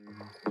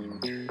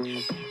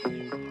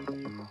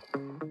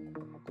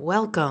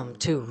Welcome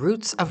to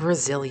Roots of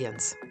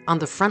Resilience on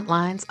the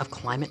Frontlines of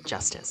Climate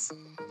Justice,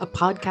 a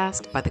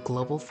podcast by the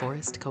Global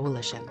Forest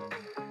Coalition.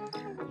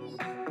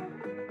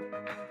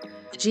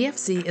 The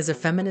GFC is a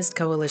feminist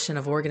coalition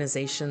of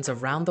organizations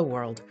around the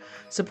world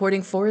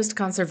supporting forest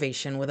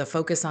conservation with a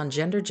focus on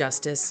gender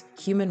justice,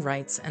 human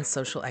rights, and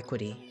social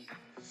equity.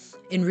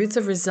 In Roots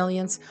of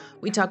Resilience,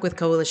 we talk with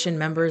coalition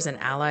members and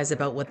allies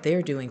about what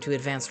they're doing to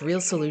advance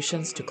real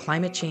solutions to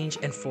climate change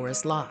and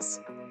forest loss.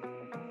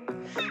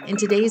 In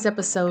today's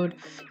episode,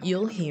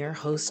 you'll hear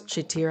host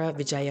Chitira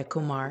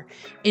Vijayakumar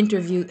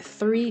interview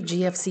 3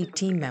 GFC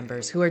team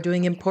members who are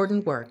doing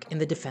important work in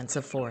the defense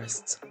of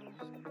forests.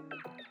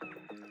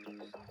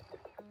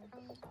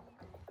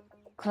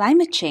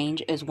 Climate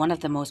change is one of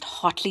the most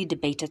hotly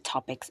debated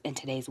topics in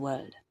today's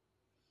world.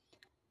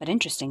 But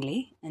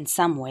interestingly, in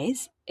some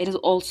ways, it is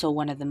also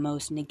one of the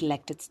most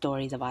neglected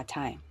stories of our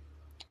time.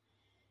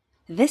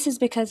 This is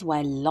because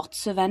while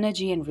lots of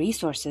energy and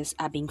resources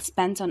are being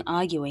spent on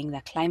arguing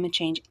that climate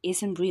change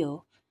isn't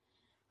real,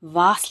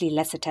 vastly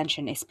less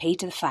attention is paid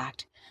to the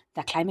fact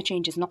that climate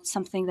change is not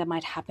something that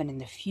might happen in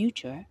the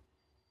future,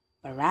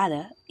 but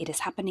rather it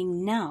is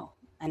happening now,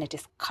 and it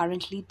is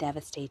currently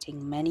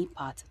devastating many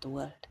parts of the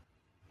world.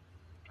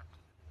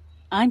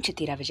 I'm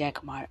Chitira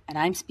Vijayakumar, and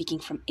I'm speaking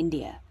from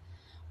India,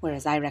 where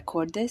as I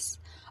record this,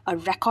 a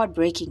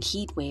record-breaking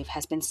heat wave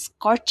has been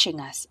scorching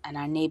us and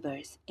our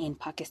neighbors in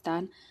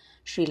Pakistan,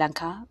 Sri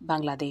Lanka,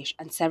 Bangladesh,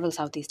 and several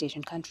Southeast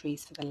Asian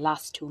countries for the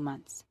last 2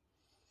 months.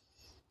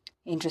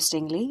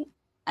 Interestingly,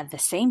 at the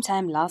same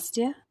time last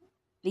year,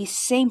 these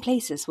same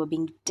places were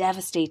being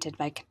devastated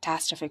by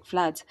catastrophic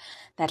floods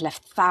that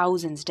left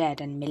thousands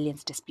dead and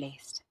millions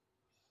displaced.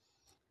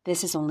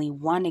 This is only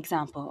one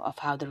example of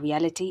how the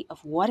reality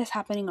of what is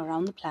happening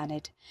around the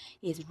planet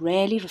is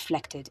rarely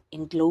reflected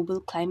in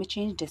global climate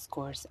change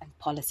discourse and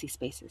policy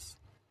spaces.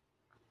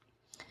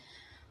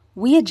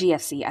 We at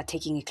GFC are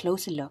taking a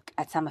closer look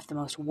at some of the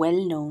most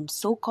well-known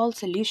so-called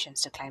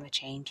solutions to climate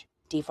change,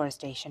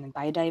 deforestation, and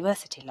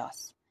biodiversity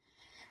loss.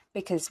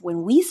 Because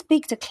when we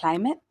speak to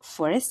climate,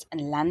 forest,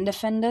 and land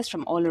defenders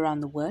from all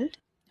around the world,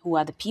 who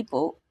are the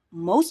people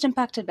most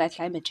impacted by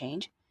climate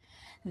change,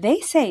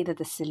 they say that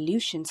the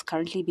solutions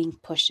currently being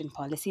pushed in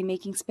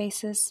policy-making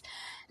spaces,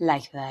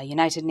 like the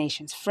United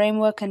Nations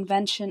Framework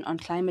Convention on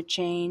Climate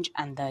Change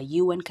and the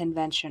UN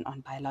Convention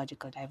on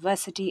Biological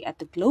Diversity at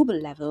the global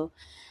level,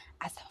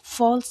 as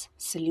false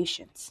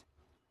solutions.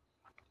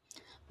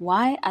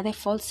 Why are they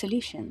false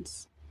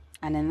solutions?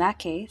 And in that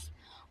case,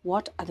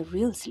 what are the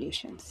real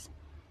solutions?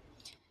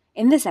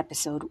 In this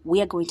episode, we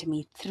are going to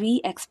meet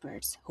 3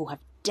 experts who have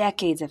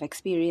decades of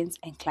experience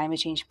in climate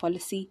change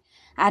policy,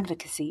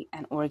 advocacy,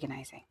 and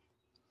organizing.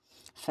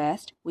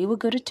 First, we will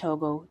go to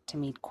Togo to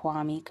meet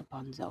Kwami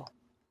Kpondzo.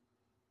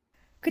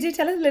 Could you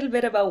tell us a little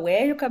bit about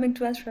where you're coming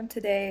to us from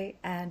today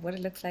and what it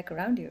looks like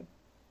around you?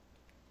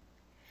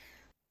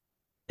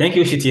 Thank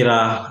you,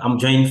 Chitira. I'm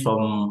joined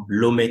from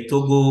Lomé,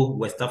 Togo,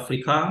 West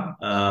Africa.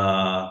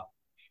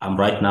 I'm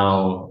right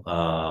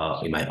now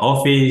in my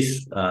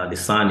office. The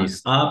sun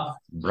is up,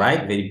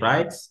 bright, very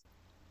bright.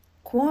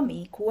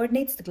 Kwami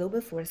coordinates the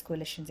Global Forest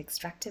Coalition's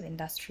extractive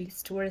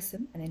industries,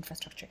 tourism, and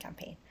infrastructure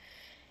campaign.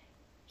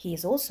 He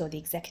is also the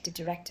executive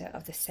director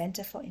of the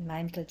Center for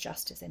Environmental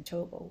Justice in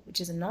Togo, which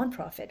is a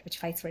non-profit which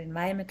fights for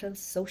environmental,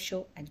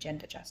 social, and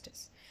gender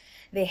justice.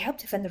 They help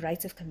defend the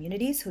rights of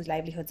communities whose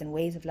livelihoods and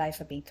ways of life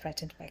are being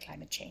threatened by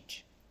climate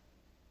change.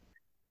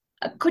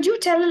 Could you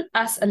tell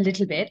us a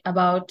little bit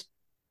about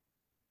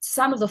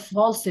some of the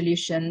false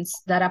solutions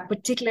that are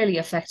particularly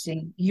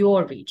affecting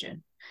your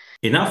region?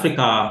 In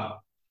Africa,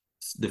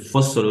 the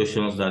first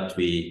solutions that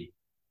we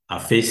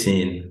are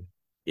facing,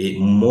 it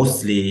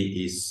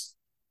mostly is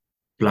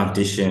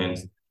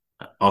plantations,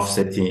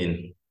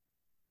 offsetting,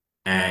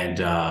 and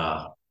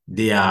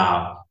they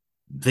are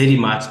very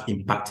much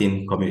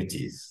impacting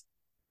communities.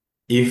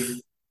 If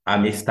I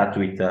may start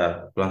with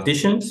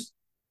plantations,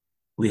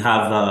 we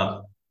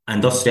have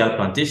industrial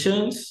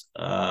plantations,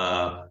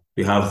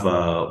 we have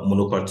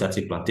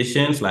monoculture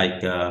plantations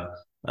like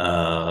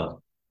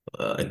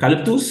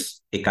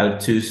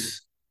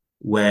eucalyptus,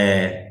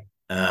 where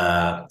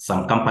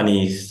some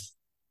companies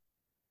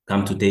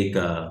come to take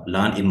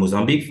land in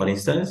Mozambique, for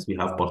instance. We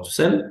have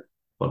Portucel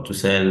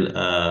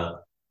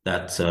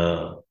that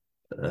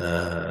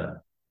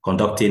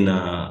conducting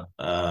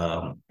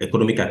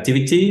economic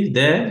activity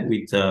there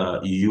with a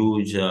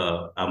huge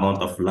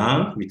amount of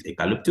land with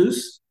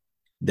eucalyptus,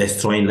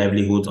 destroying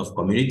livelihoods of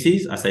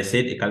communities. As I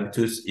said,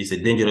 eucalyptus is a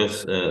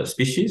dangerous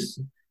species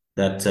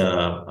that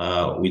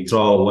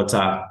withdraw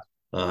water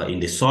in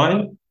the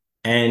soil,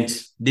 and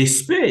the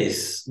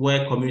space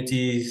where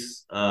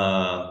communities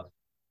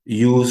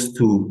use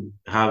to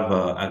have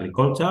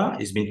agriculture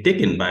is being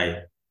taken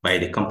by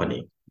the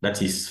company.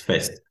 That is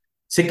first.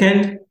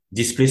 Second,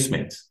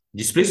 displacement.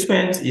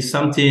 Displacement is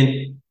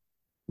something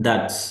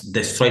that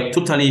destroys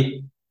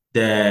totally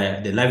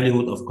the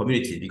livelihood of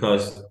community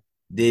because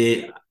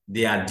they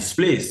are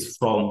displaced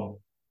from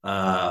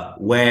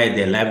where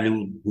their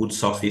livelihood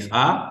sources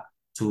are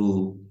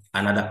to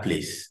another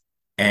place,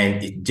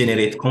 and it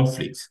generates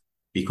conflict.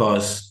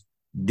 because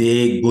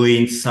they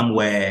going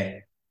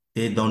somewhere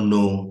they don't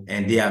know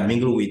and they are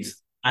mingled with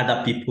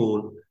other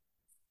people.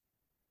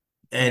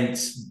 And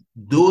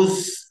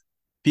those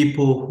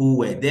people who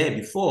were there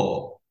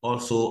before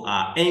also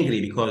are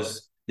angry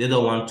because they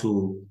don't want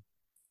to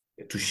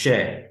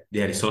share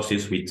their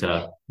resources with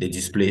the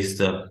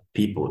displaced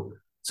people.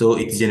 So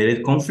it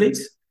generates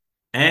conflicts.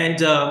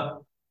 And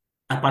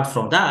apart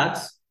from that,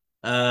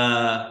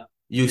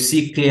 you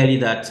see clearly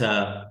that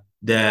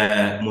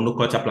the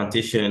monoculture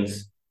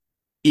plantations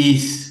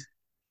is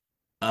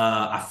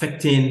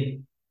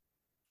affecting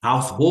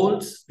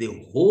households.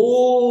 The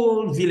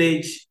whole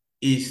village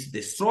is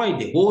destroyed.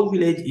 The whole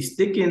village is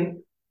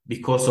taken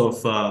because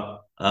of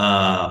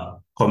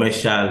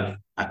commercial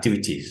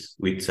activities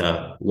with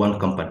one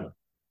company.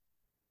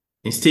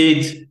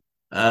 Instead,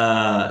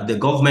 the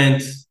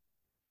government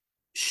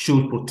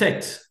should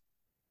protect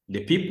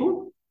the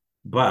people,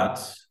 but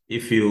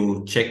if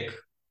you check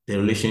the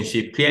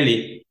relationship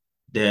clearly,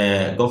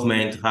 the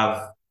government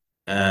have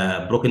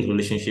broken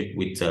relationship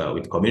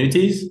with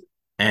communities,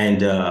 and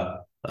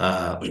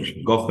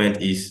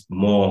government is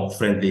more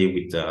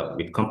friendly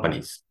with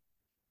companies.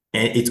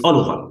 And it's all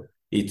over.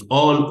 It's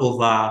all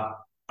over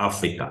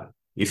Africa.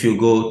 If you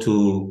go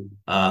to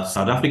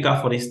South Africa,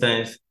 for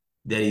instance,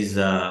 there is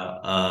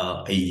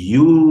a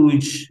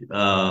huge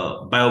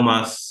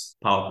biomass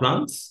power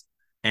plants,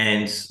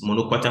 and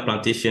monoculture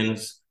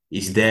plantations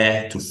is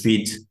there to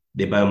feed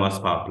the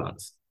biomass power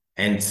plants.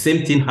 And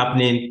same thing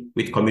happening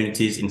with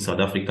communities in South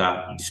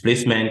Africa,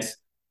 displacement,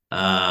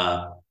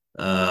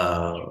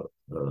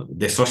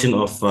 destruction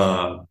of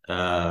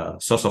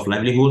source of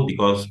livelihood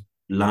because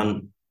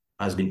land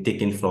has been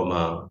taken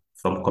from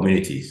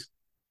communities.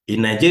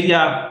 In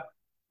Nigeria,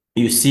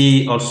 you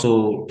see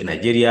also in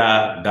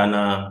Nigeria,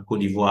 Ghana,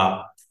 Cote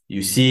d'Ivoire,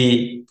 you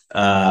see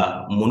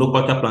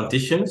monoculture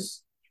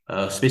plantations,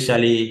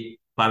 especially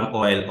palm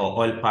oil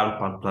or oil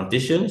palm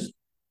plantations,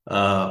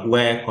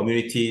 where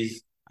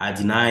communities are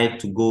denied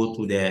to go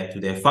to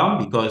their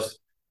farm because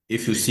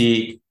if you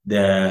see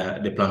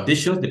the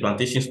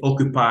plantations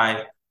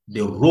occupy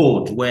the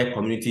road where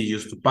communities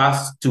used to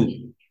pass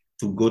to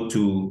go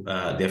to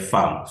their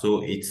farm.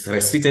 So it's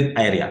restricted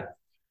area.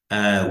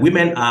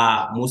 Women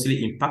are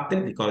mostly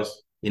impacted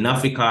because in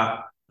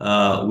Africa,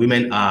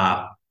 women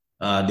are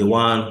the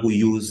one who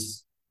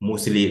use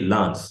mostly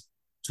lands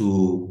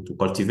to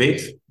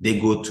cultivate. They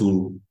go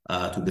to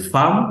the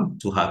farm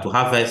to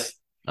harvest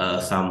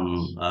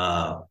some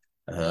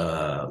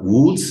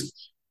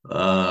woods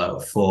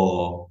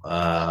for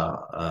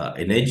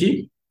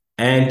energy,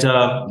 and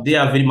they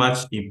are very much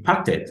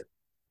impacted.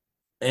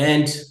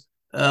 And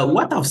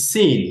what I've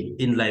seen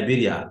in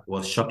Liberia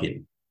was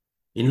shocking.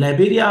 In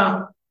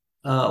Liberia,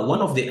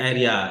 one of the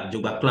area,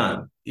 Joga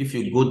Clan, if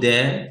you go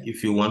there,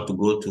 if you want to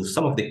go to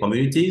some of the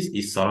communities,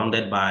 is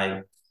surrounded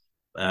by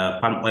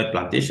palm oil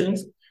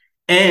plantations.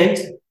 And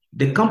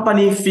the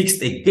company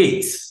fixed a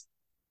gate.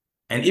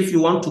 And if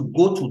you want to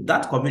go to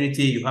that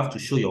community, you have to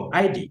show your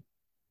ID.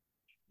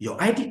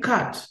 Your ID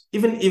card.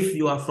 Even if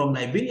you are from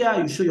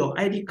Liberia, you show your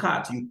ID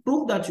card. You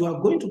prove that you are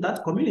going to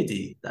that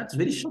community. That's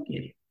very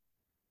shocking.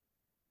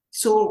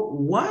 So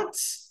what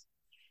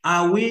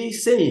are we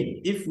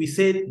saying if we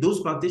say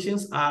those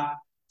plantations are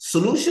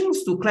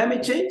solutions to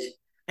climate change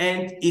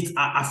and it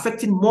are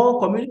affecting more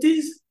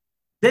communities?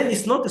 Then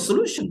it's not a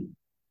solution.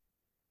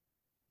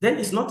 Then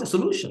it's not a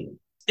solution.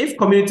 If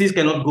communities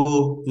cannot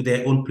go to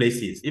their own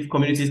places, if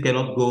communities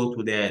cannot go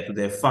to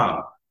their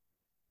farm,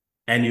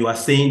 and you are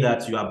saying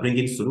that you are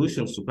bringing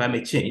solutions to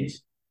climate change,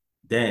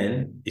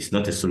 then it's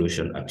not a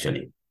solution,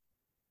 actually.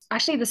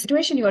 Actually, the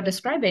situation you are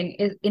describing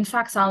is, in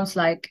fact, sounds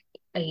like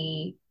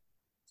a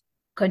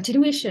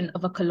continuation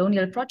of a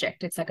colonial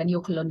project. It's like a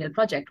neo-colonial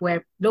project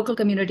where local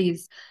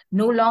communities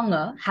no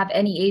longer have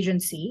any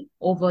agency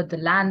over the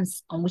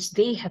lands on which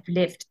they have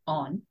lived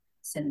on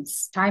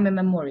since time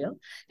immemorial.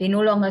 They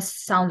no longer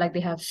sound like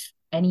they have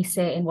any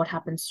say in what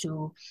happens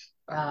to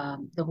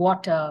the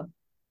water,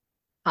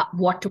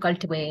 what to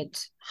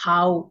cultivate,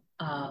 how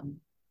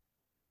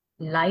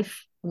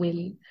life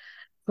will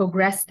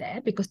progress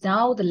there, because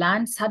now the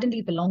land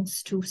suddenly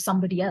belongs to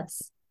somebody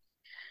else.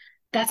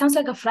 That sounds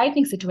like a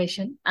frightening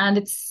situation. And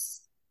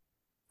it's,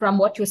 from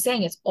what you're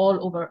saying, it's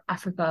all over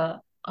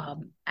Africa,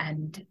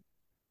 and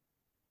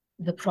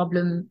the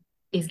problem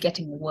is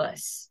getting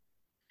worse.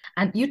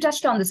 And you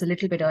touched on this a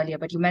little bit earlier,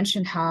 but you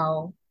mentioned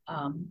how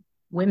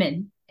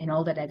women in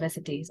all their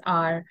diversities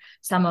are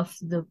some of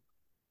the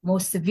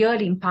most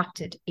severely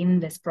impacted in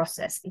this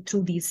process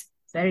through these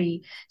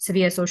very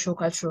severe social,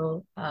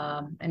 cultural,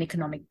 and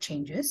economic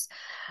changes.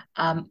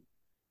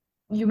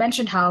 You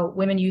mentioned how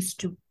women used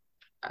to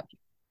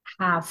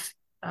have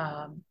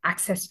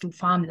access to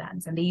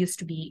farmlands, and they used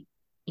to be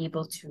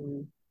able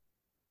to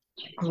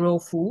grow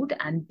food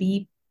and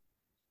be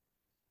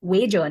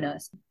wage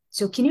earners.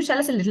 So can you tell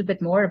us a little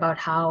bit more about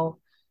how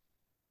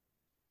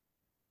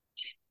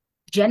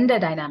gender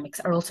dynamics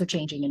are also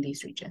changing in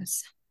these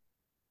regions?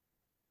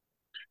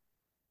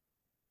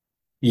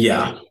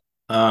 Yeah.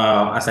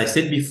 As I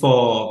said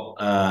before,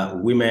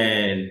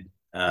 women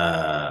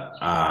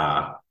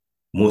are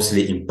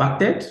mostly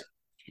impacted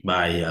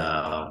by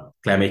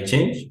climate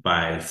change,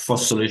 by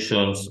forced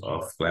solutions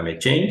of climate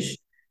change.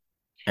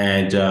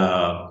 And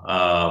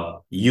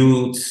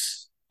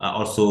youths are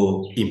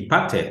also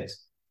impacted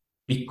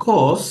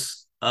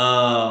because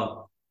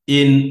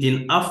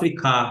in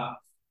Africa,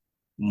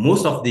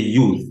 most of the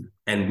youth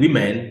and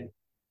women,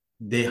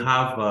 they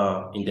have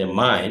in their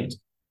mind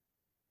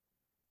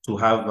to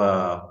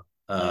have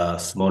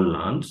small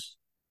land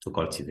to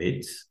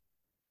cultivate.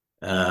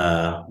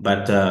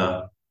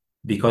 But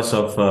because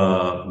of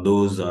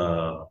those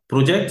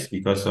projects,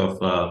 because of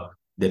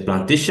the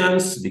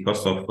plantations,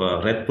 because of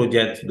RED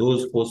project,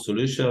 those forced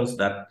solutions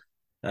that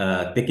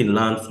taking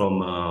land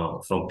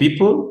from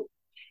people,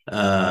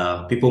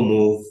 people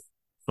move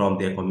from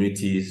their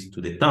communities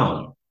to the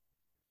town.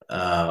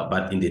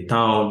 But in the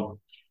town,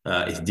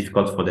 it's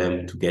difficult for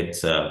them to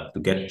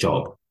get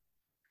job.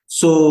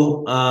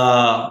 So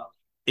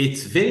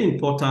it's very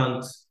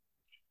important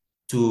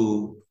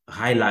to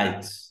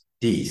highlight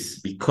this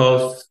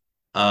because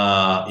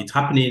it's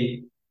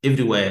happening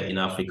everywhere in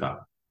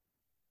Africa.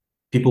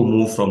 People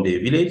move from the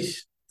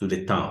village to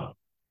the town,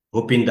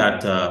 hoping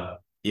that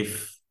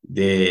if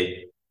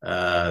they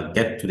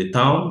get to the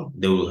town,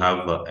 they will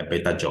have a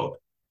better job.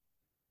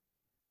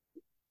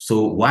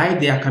 So why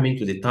they are coming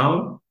to the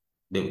town,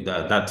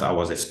 that I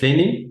was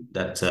explaining,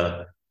 that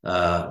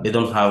they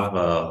don't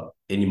have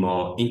any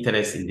more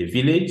interest in the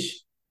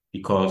village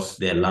because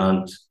their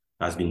land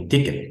has been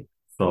taken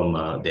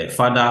from their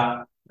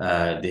father.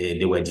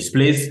 They were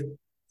displaced,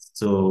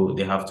 so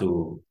they have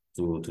to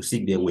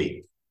seek their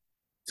way.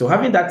 So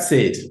having that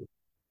said,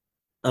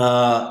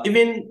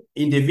 even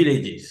in the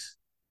villages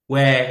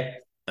where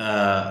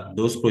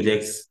those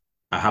projects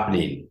are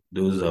happening,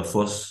 those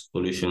forced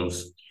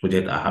solutions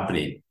projects are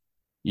happening,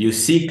 you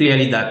see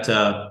clearly that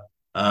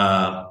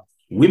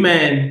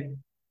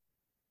women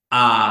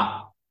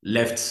are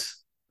left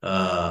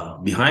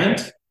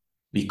behind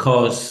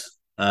because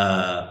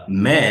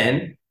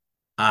men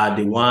are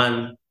the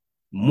one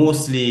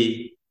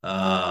mostly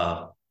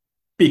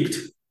picked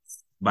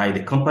by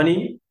the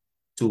company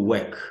to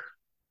work.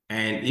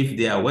 And if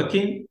they are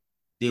working,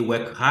 they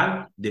work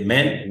hard, the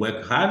men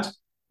work hard,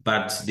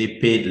 but they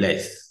paid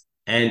less.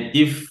 And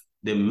if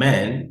the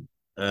men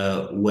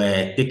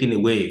were taken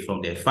away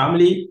from their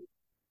family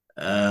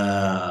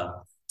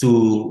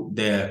to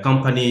the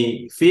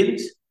company field,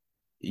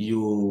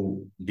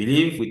 you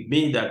believe with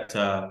me that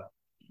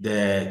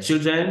the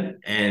children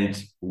and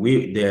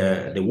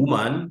the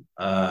woman,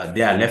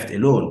 they are left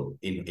alone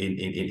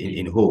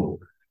in home.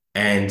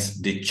 And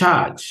the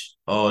charge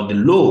or the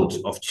load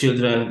of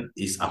children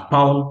is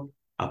upon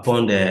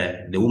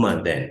the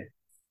woman then.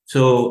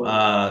 So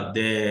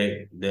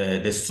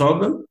the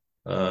struggle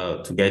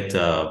to get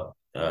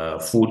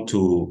food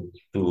to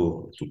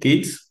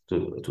kids,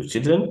 to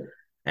children.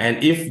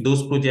 And if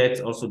those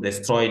projects also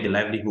destroy the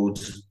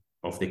livelihoods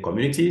of the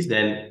communities,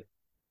 then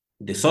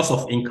the source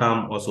of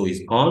income also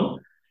is gone.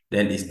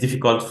 Then it's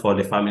difficult for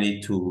the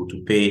family to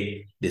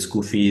pay the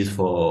school fees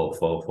for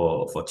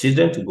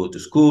children to go to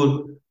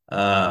school.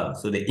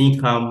 So the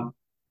income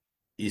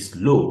is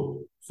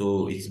low.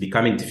 So it's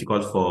becoming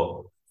difficult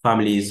for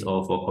families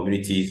or for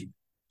communities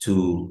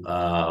to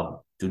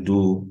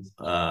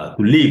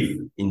live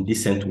in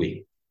decent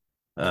way.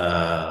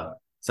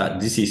 So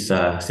this is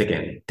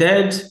second.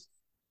 Third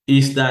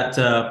is that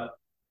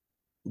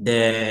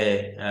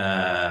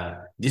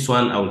this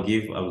one I will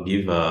give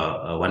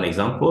one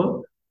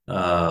example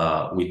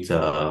with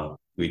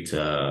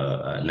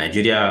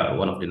Nigeria,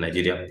 one of the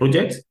Nigeria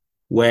projects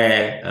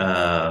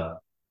where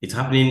it's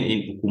happening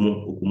in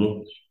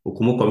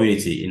Ukumu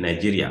community in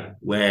Nigeria,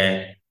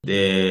 where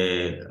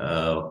the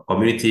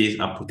communities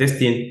are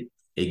protesting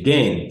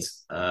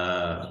against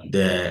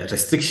the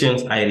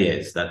restrictions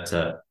areas that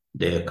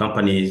the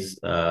companies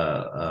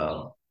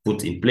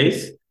put in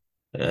place.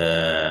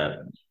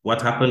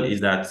 What happened is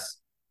that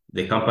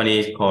the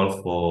companies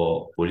call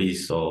for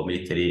police or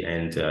military,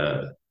 and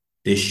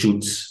they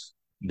shoot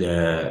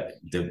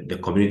the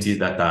communities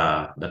that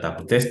are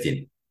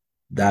protesting.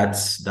 That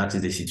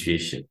is the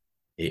situation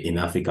in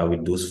Africa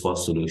with those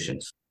forced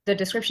solutions. The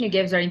description you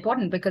gave is very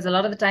important because a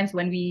lot of the times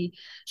when we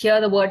hear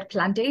the word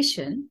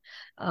plantation,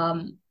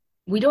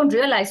 we don't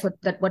realize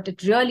what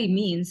it really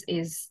means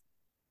is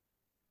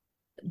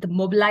the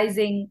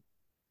mobilizing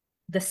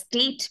the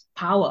state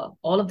power,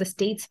 all of the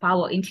state's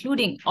power,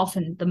 including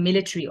often the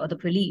military or the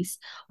police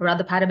or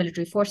other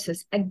paramilitary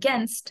forces,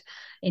 against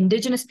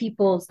indigenous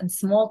peoples and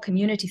small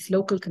communities,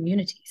 local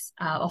communities.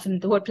 Often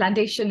the word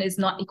plantation is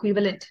not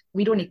equivalent.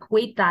 We don't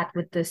equate that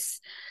with this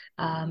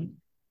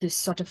this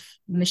sort of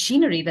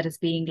machinery that is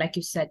being, like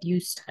you said,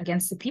 used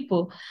against the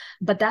people.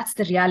 But that's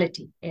the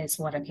reality, is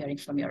what I'm hearing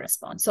from your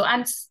response.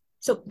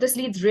 So this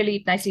leads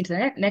really nicely to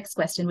the next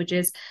question, which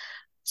is,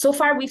 so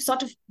far we've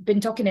sort of been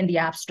talking in the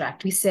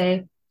abstract. We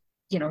say,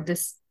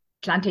 this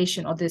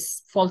plantation or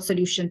this false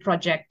solution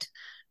project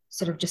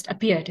sort of just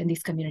appeared in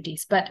these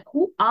communities. But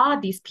who are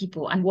these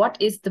people, and what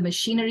is the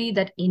machinery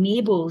that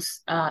enables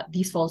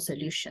these false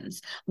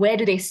solutions? Where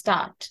do they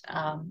start?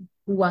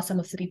 Who are some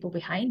of the people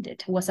behind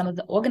it? Who are some of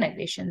the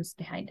organizations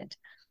behind it?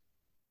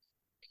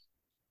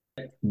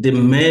 The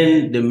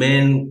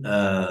main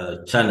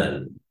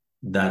channel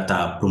that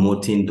are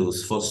promoting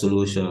those four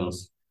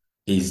solutions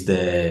is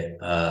the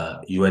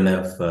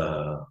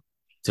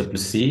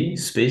UNFCCC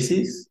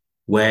spaces,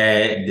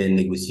 where the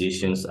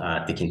negotiations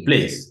are taking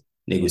place.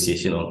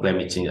 Negotiation on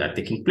climate change are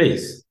taking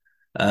place.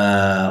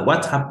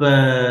 What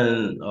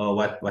happened, or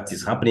what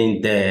is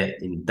happening there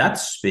in that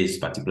space,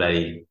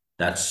 particularly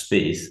that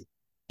space,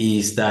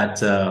 is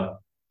that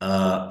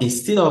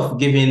instead of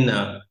giving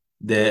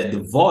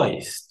the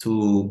voice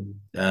to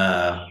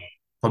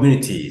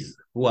communities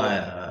who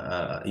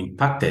are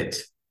impacted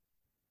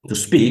to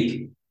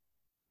speak,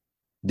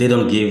 they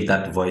don't give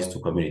that voice to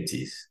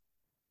communities.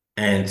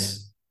 And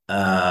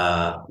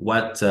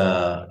what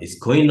is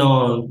going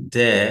on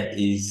there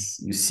is,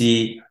 you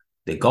see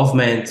the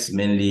government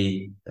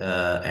mainly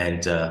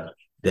and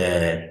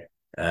the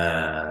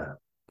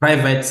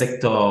private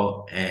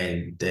sector,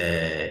 and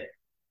the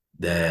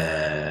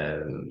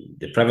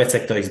private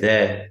sector is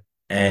there,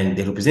 and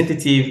the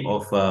representative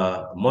of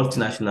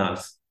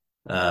multinationals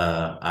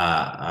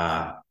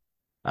are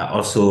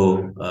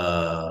also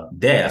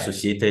there,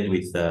 associated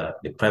with the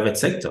private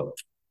sector.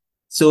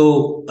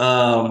 So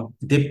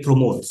they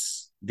promote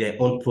their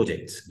own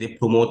projects. They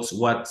promote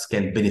what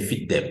can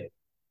benefit them.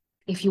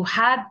 If you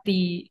had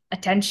the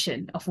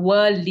attention of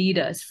world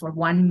leaders for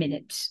 1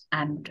 minute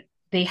and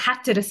they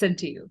had to listen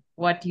to you,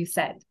 what you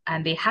said,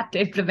 and they had to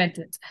implement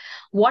it,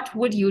 what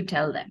would you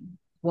tell them?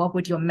 What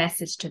would your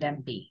message to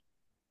them be?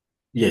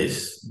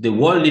 Yes, the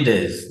world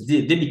leaders,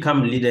 they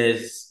become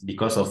leaders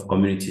because of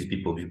communities,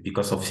 people,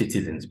 because of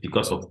citizens,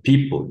 because of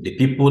people. The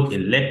people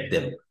elect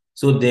them.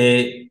 So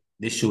they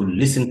should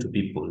listen to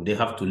people. They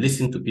have to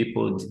listen to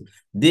people.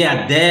 They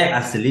are there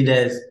as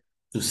leaders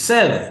to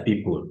serve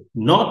people,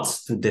 not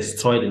to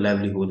destroy the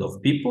livelihood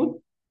of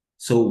people.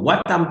 So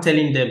what I'm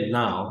telling them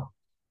now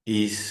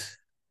is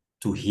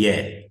to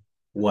hear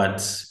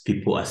what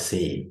people are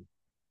saying.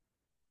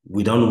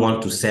 We don't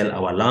want to sell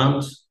our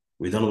land.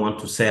 We don't want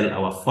to sell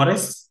our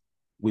forests.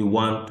 We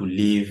want to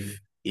live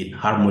in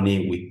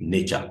harmony with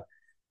nature.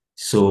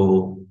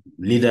 So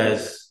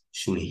leaders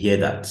should hear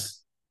that.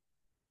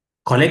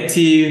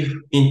 Collective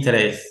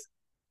interest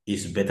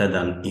is better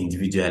than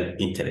individual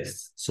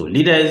interest. So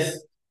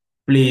leaders,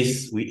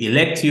 please, we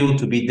elect you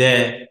to be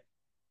there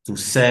to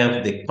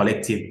serve the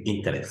collective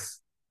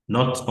interest,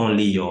 not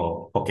only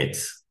your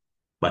pockets,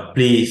 but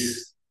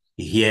please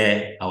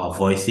hear our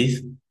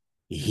voices,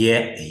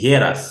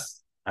 hear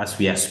us as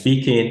we are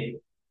speaking.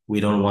 We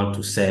don't want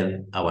to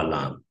sell our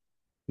land.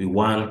 We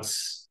want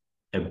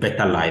a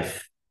better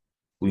life.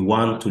 We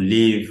want to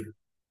live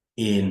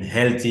in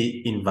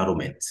healthy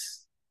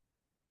environments.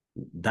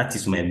 That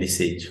is my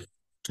message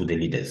to the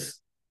leaders.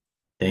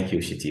 Thank you,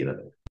 Shitira.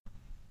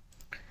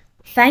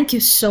 Thank you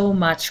so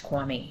much,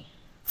 Kwami,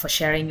 for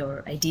sharing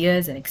your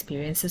ideas and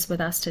experiences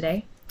with us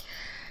today.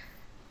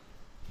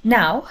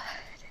 Now,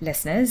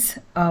 listeners,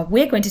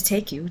 we're going to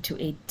take you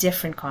to a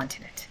different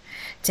continent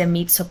to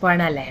meet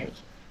Souparna Lahiri,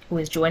 who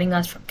is joining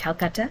us from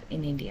Calcutta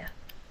in India.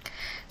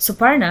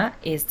 Souparna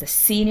is the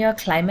Senior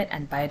Climate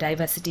and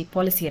Biodiversity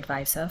Policy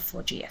Advisor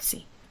for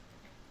GFC.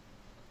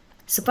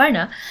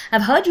 Souparna,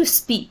 I've heard you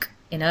speak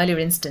in earlier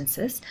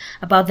instances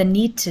about the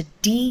need to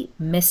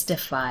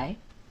demystify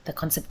the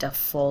concept of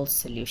false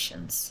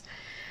solutions.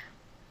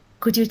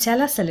 Could you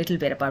tell us a little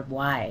bit about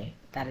why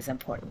that is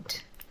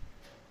important?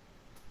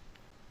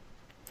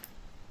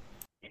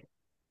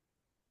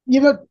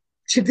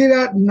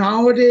 Chitira,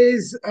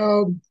 nowadays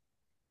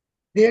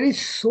there is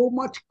so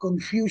much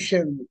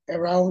confusion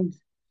around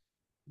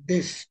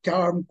this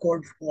term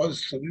called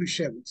false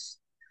solutions.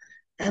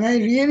 And I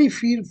really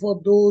feel for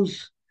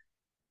those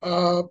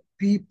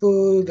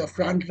people, the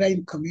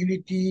frontline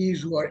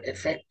communities who are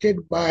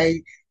affected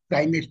by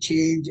climate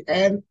change,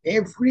 and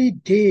every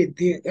day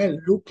they are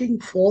looking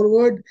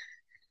forward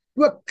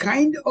to a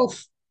kind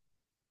of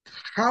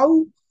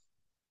how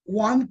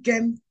one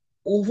can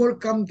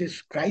overcome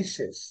this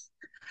crisis,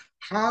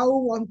 how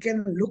one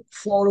can look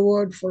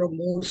forward for a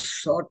more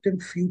certain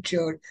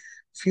future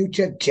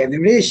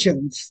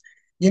generations,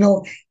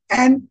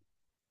 and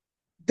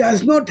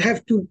does not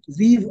have to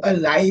live a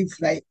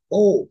life like,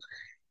 oh,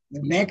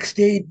 the next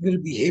day it will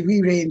be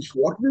heavy rains.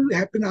 What will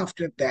happen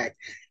after that?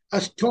 A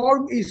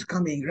storm is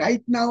coming.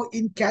 Right now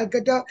in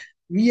Calcutta,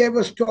 we have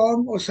a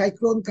storm or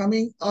cyclone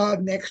coming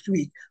next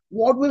week.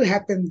 What will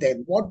happen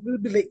then? What will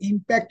be the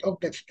impact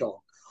of that storm?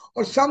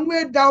 Or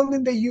somewhere down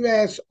in the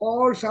US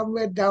or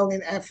somewhere down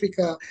in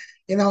Africa,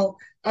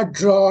 a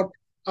drought,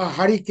 a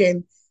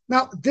hurricane.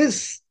 Now,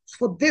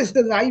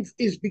 the life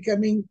is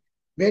becoming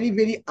very,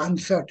 very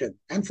uncertain.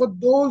 And for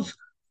those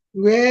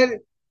where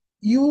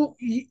you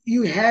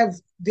have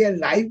their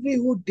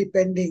livelihood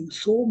depending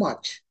so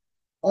much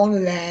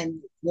on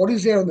land, what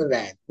is there on the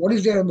land? What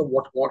is there on the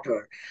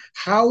water?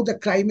 How the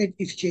climate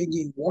is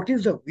changing? What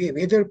is the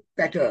weather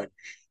pattern?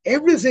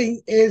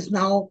 Everything is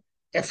now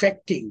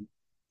affecting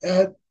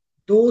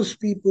those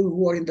people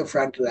who are in the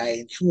front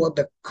lines, who are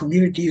the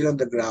communities on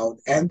the ground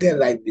and their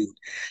livelihood.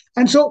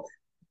 And so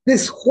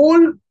this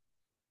whole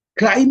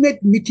climate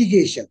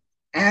mitigation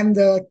and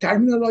the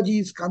terminology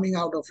is coming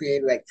out of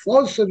it like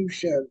false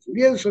solutions,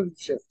 real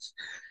solutions,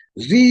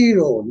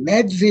 zero,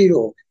 net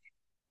zero.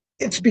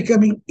 It's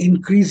becoming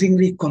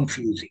increasingly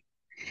confusing.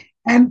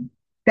 And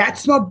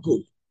that's not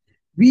good.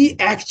 We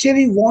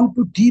actually want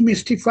to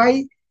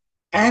demystify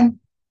and,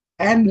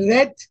 and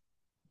let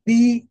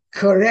the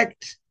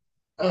correct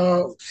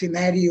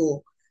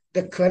scenario,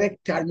 the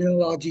correct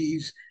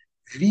terminologies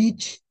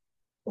reach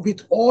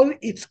with all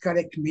its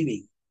correct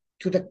meaning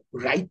to the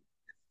right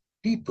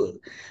people.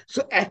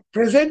 So at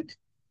present,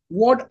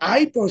 what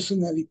I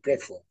personally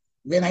prefer,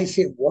 when I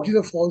say what is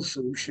a false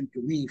solution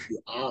to me, if you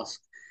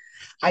ask,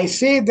 I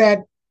say that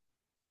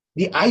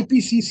the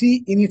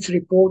IPCC in its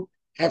report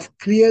have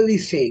clearly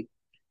said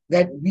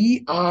that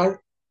we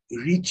are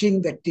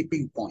reaching the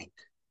tipping point.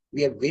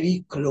 We are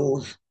very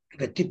close to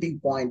the tipping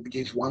point, which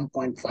is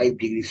 1.5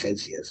 degrees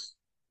Celsius.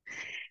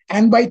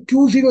 And by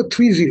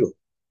 2030,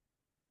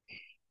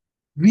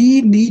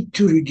 we need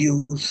to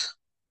reduce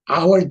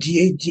our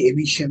GHG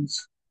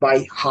emissions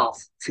by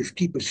half,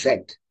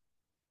 50%,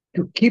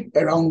 to keep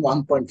around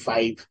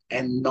 1.5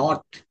 and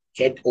not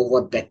get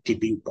over that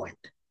tipping point.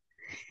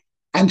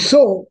 And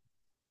so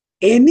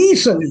any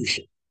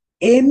solution,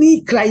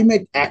 any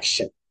climate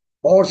action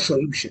or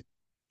solution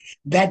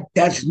that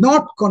does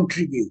not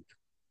contribute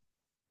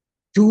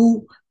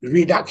to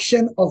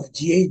reduction of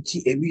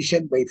GHG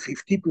emission by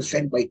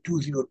 50% by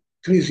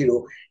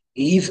 2030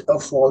 is a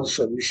false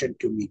solution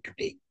to me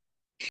today.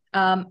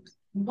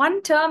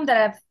 One term that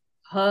I've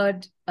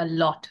heard a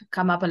lot,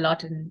 come up a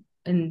lot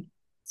in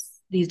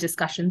these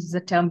discussions is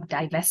the term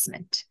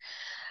divestment.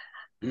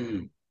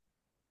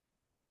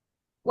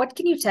 What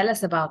can you tell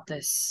us about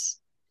this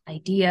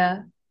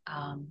idea?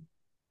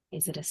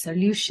 Is it a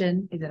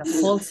solution? Is it a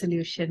false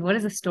solution? What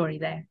is the story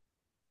there?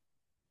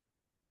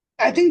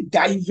 I think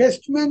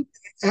divestment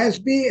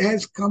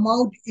has come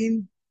out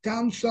in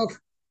terms of,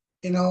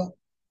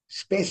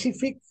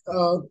 specific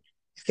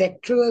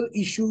sectoral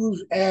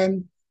issues,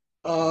 and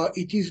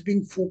it is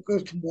being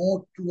focused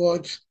more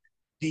towards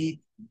the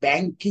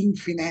banking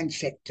finance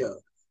sector,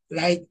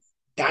 like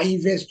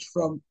divest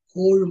from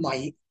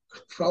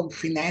from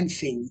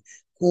financing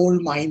coal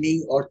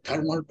mining or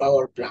thermal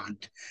power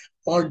plant,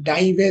 or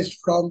divest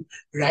from,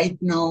 right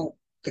now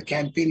the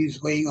campaign is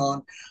going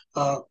on,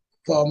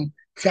 from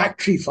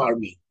factory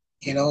farming,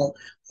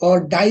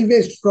 or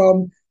divest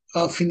from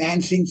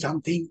financing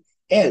something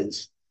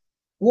else.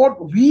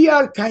 What we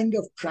are kind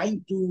of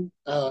trying to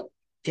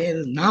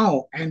tell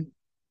now, and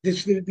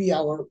this will be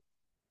our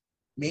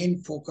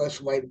main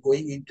focus while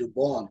going into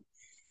bond,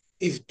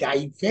 is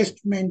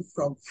divestment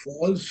from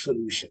false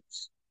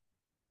solutions,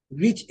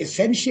 which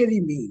essentially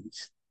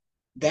means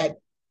that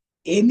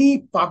any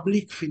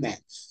public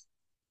finance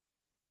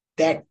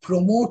that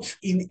promotes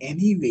in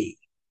any way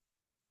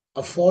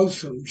a false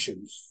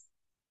solutions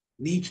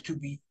needs to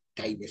be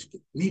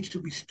divested, needs to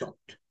be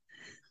stopped.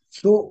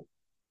 So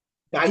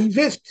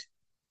divest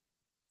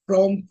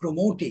from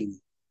promoting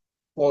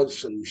false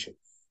solutions.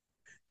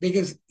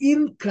 Because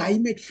in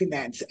climate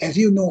finance, as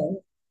you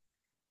know,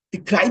 the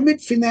climate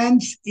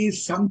finance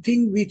is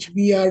something which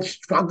we are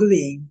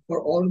struggling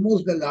for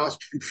almost the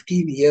last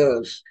 15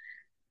 years.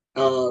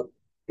 I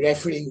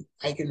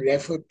can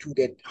refer to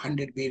that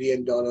 $100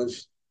 billion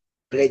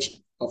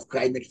pledge of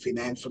climate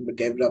finance from the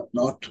developed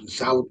north to the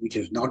south, which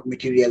has not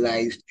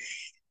materialized.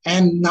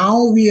 And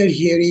now we are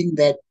hearing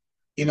that,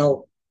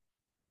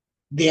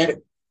 there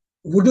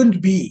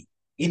wouldn't be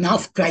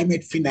enough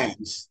climate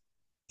finance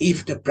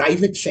if the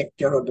private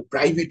sector or the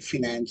private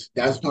finance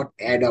does not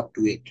add up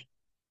to it.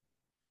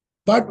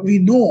 But we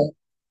know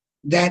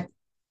that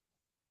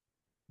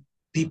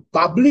the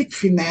public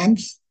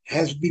finance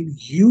has been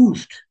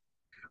used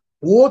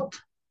both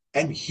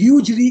and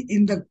hugely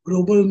in the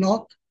global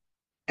north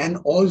and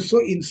also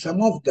in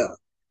some of the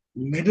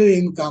middle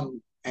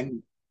income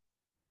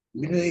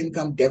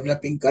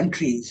developing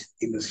countries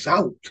in the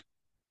south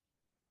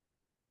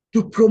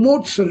to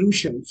promote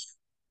solutions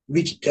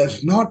which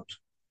does not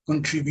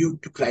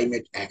contribute to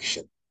climate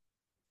action.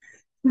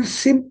 A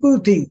simple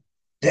thing,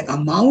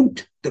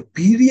 the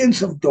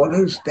billions of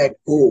dollars that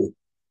go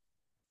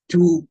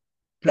to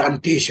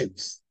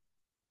plantations,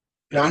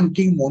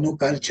 planting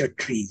monoculture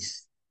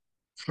trees,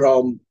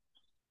 from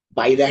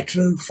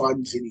bilateral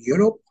funds in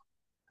Europe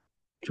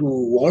to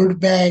World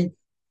Bank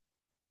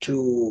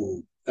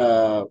to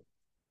the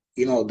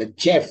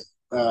GEF,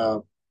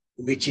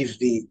 which is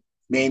the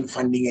main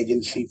funding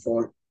agency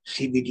for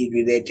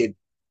CBD-related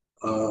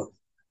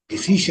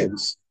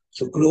decisions,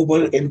 so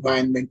Global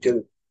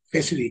Environmental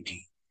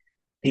Facility.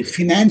 The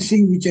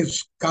financing which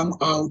has come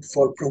out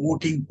for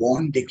promoting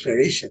bond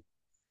declaration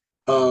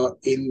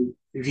in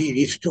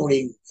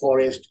restoring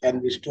forest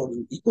and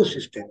restoring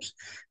ecosystems.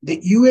 The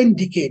UN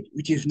decade,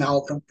 which is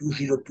now from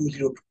 2020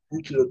 to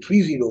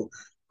 2030,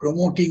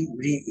 promoting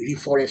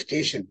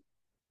reforestation.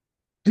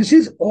 This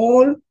is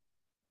all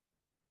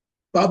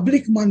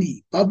public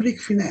money, public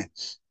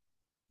finance,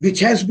 which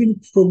has been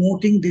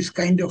promoting this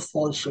kind of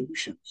false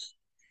solutions.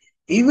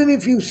 Even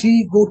if you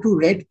go to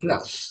REDD+,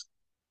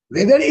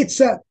 whether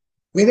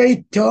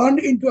it turned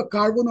into a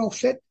carbon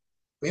offset,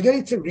 whether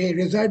it's a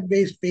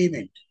result-based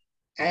payment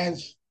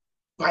as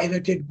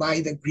piloted by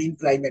the Green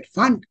Climate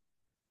Fund.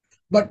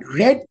 But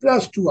REDD+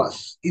 to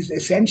us is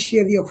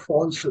essentially a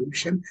false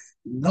solution,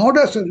 not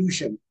a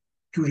solution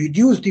to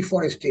reduce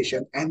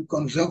deforestation and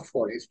conserve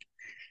forest.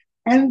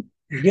 And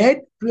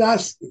REDD+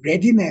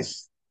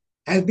 readiness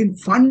has been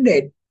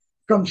funded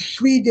from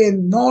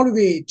Sweden,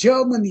 Norway,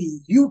 Germany,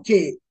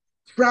 UK,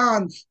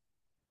 France,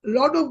 a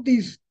lot of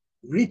these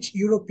rich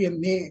European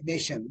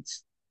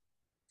nations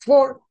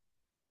for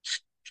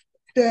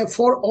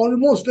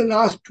almost the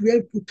last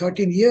 12 to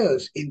 13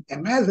 years in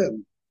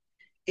Amazon,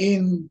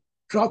 in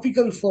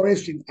tropical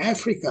forests in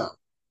Africa,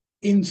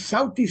 in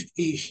Southeast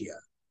Asia.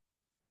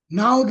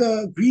 Now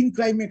the Green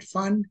Climate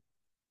Fund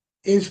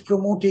is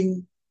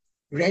promoting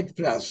REDD+.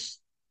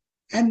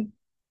 And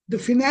the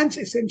finance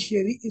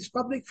essentially is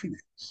public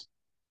finance.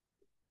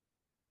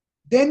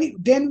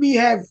 Then we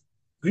have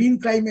Green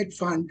Climate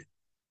Fund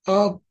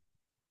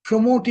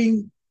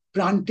promoting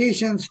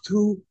plantations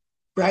through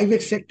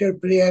private sector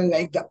player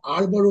like the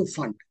Arboro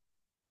Fund.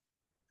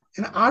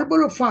 And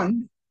Arboro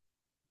Fund,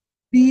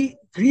 the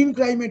Green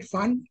Climate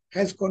Fund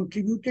has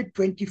contributed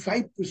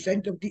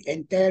 25% of the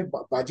entire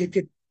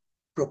budgeted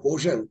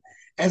proposal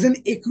as an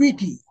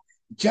equity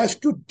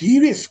just to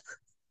de-risk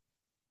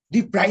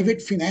the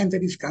private finance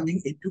that is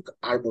coming into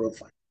Arboro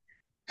Fund.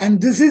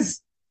 And this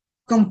is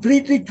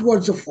completely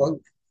towards the false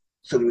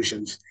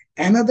solutions.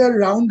 Another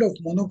round of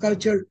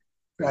monoculture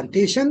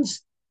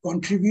plantations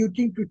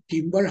contributing to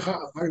timber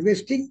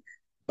harvesting,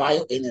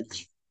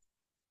 bioenergy.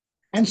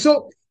 And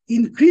so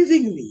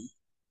increasingly,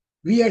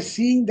 we are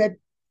seeing that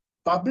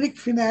public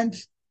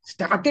finance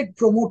started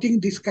promoting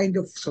this kind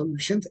of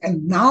solutions.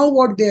 And now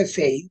what they're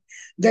saying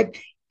that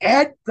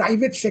add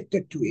private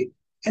sector to it,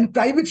 and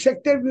private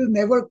sector will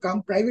never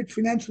come, private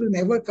finance will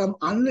never come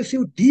unless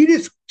you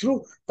de-risk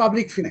through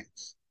public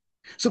finance.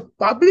 So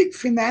public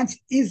finance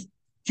is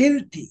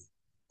guilty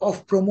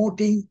of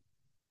promoting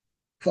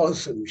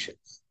false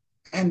solutions.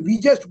 And we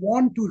just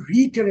want to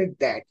reiterate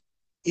that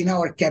in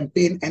our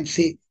campaign and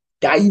say,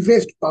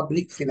 divest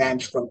public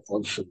finance from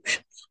false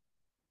solutions.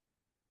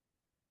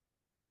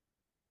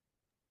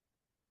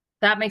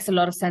 That makes a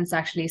lot of sense,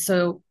 actually.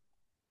 So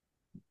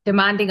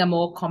demanding a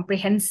more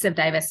comprehensive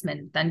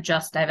divestment than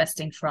just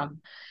divesting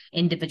from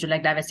individual,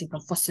 like divesting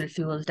from fossil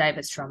fuels,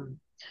 divest from,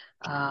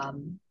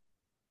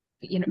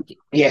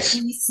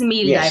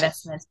 piecemeal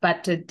divestments,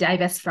 but to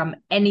divest from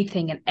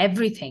anything and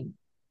everything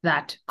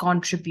that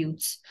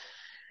contributes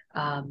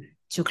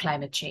to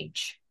climate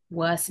change,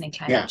 worsening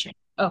climate change.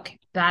 Okay,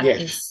 that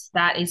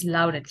is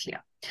loud and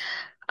clear.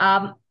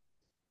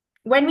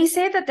 When we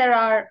say that there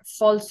are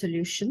false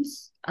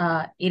solutions,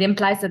 it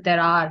implies that there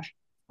are, of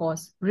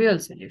course, real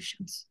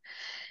solutions.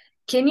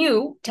 Can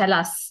you tell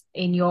us,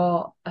 in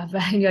your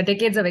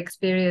decades of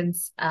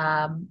experience,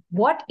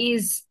 what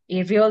is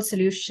a real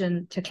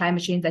solution to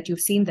climate change that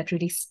you've seen that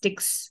really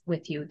sticks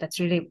with you, that's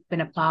really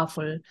been a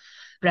powerful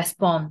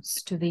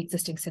response to the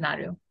existing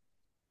scenario?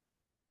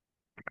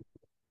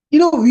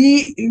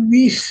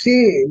 We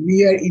say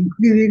we are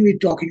increasingly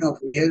talking of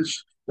real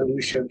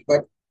solutions,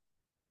 but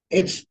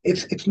it's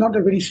not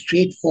a very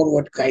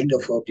straightforward kind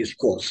of a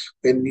discourse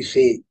when we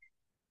say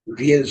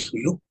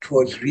look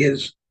towards real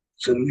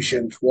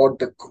solutions, what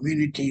the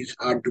communities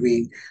are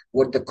doing,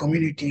 what the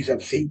communities are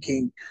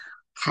thinking,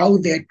 how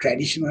their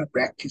traditional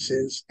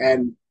practices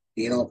and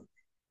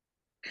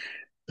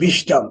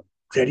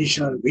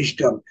traditional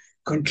wisdom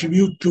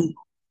contribute to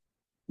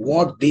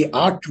what they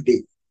are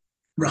today,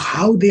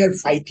 how they are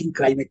fighting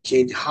climate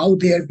change, how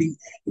they are being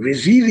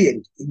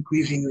resilient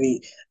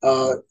increasingly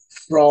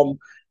from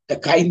the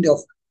kind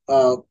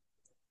of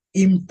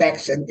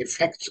impacts and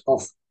effects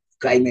of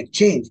climate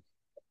change.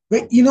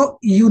 But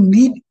you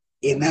need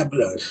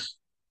enablers.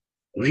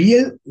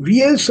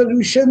 Real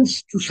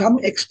solutions to some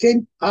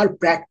extent are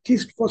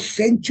practiced for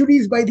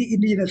centuries by the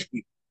indigenous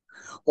people.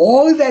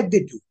 All that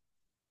they do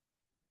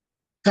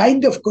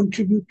kind of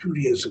contribute to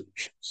real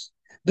solutions.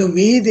 The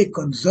way they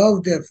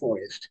conserve their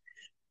forest,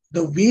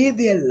 the way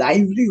their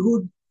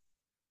livelihood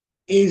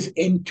is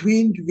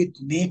entwined with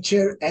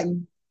nature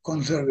and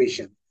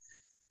conservation,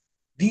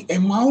 the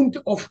amount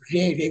of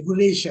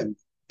regulation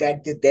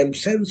that they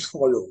themselves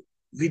follow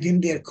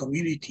within their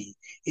community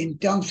in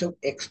terms of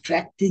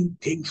extracting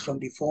things from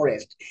the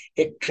forest,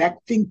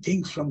 extracting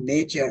things from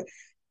nature,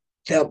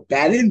 the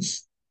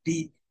balance,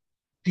 the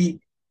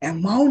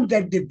amount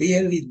that they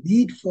barely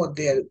need for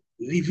their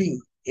living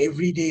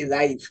everyday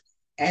life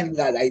and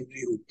the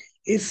livelihood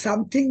is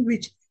something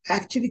which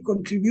actually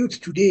contributes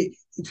today,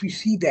 if we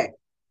see that,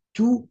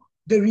 to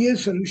the real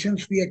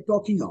solutions we are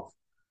talking of.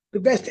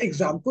 The best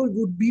example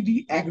would be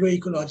the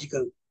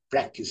agroecological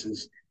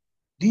practices.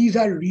 These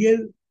are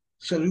real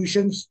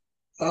solutions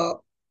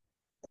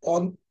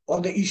on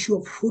the issue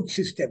of food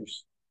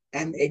systems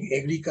and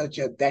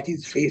agriculture that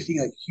is facing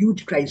a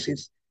huge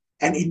crisis,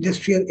 and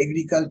industrial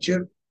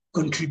agriculture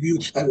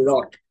contributes a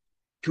lot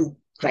to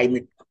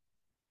climate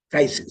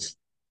crisis.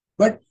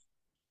 But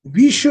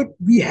we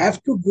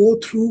have to go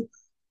through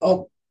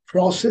a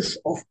process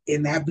of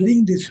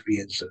enabling these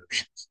real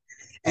solutions.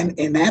 And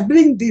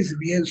enabling these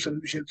real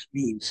solutions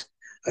means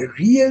a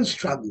real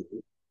struggle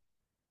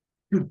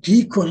to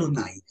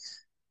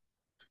decolonize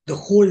the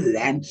whole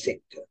land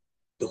sector,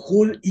 the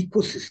whole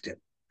ecosystem,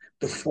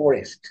 the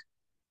forest.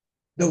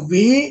 The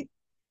way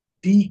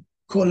the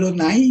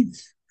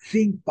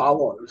colonizing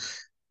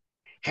powers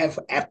have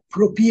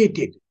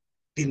appropriated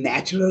the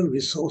natural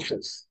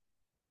resources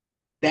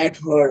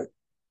that were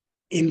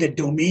in the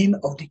domain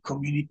of the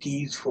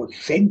communities for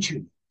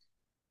centuries.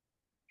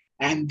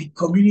 And the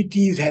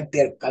communities had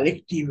their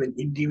collective and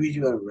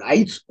individual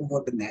rights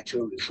over the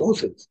natural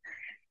resources,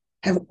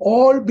 have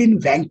all been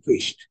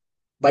vanquished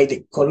by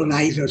the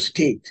colonizer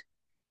state,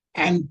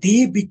 and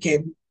they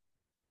became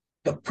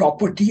the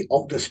property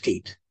of the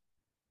state.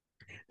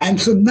 And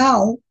so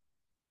now,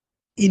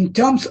 in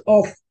terms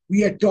of,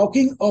 we are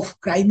talking of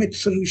climate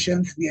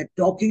solutions, we are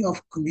talking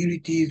of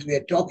communities, we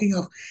are talking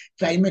of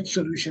climate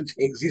solutions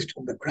exist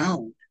on the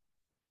ground.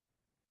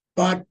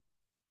 But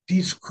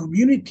these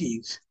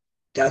communities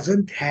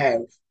doesn't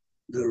have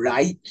the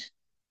right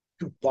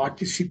to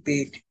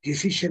participate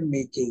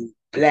decision-making,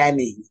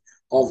 planning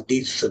of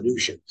these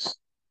solutions.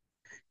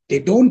 They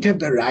don't have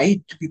the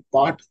right to be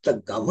part of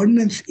the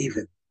governance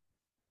even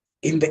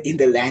in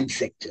the land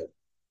sector,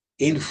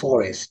 in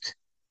forest,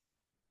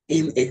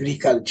 in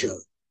agriculture,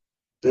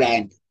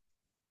 land,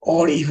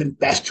 or even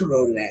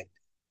pastoral land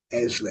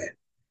as well.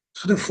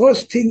 So the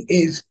first thing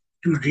is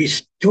to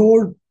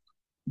restore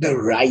the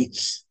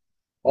rights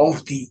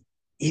of the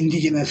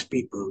indigenous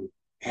people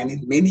and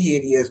in many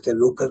areas the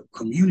local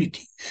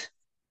communities,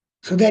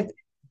 so that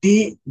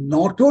they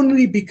not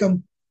only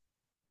become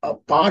a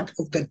part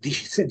of the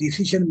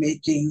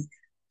decision-making,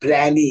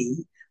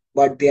 planning,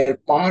 but they are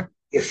part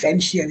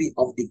essentially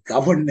of the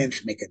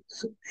governance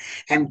mechanism.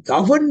 And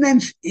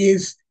governance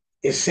is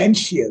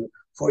essential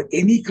for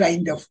any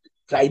kind of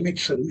climate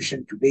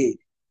solution today,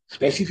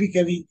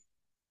 specifically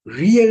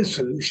real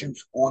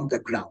solutions on the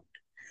ground.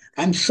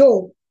 And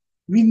so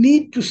we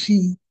need to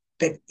see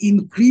that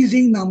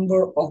increasing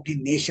number of the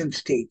nation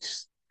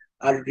states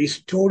are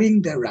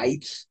restoring the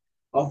rights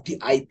of the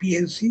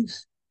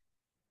IPLCs,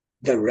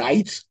 the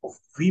rights of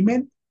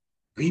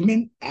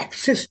women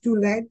access to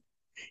land,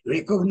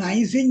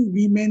 recognizing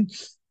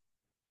women's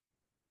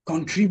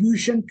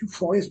contribution to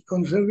forest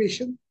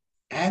conservation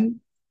and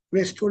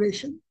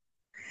restoration.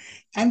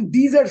 And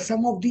these are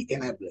some of the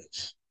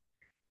enablers.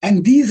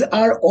 And these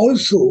are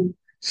also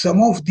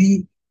some of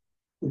the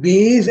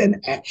ways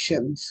and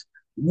actions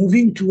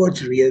moving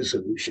towards real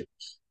solutions,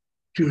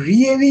 to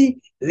really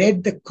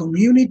let the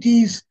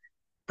communities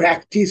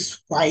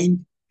practice,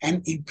 find,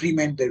 and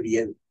implement the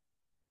real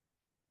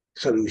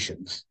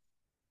solutions.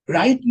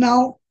 Right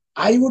now,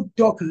 I would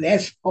talk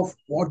less of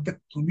what the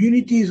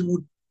communities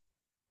would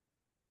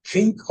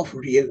think of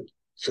real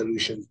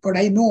solutions, but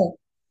I know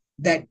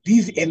that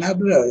these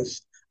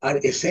enablers are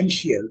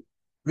essential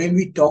when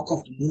we talk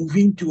of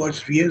moving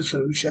towards real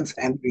solutions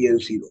and real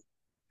zero.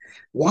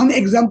 One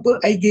example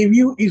I gave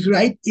you is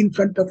right in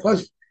front of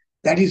us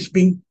that is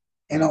being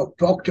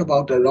talked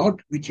about a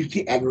lot, which is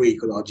the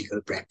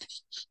agroecological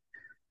practices.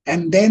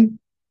 And then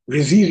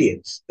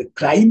resilience, the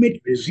climate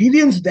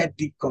resilience that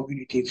the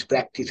communities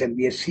practice, and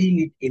we are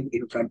seeing it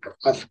in front of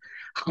us,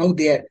 how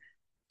they are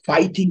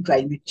fighting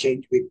climate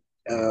change with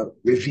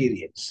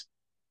resilience.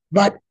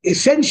 But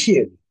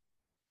essentially,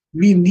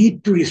 we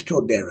need to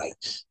restore their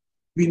rights.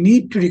 We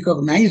need to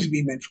recognize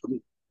women's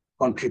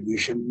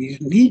contribution. We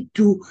need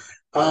to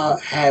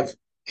have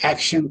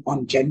action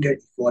on gender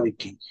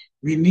equality.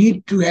 We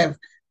need to have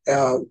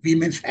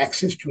women's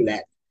access to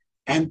land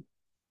and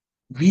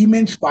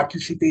women's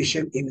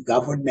participation in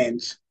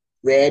governance,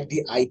 where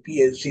the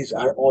IPLCs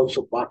are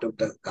also part of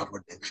the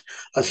governance.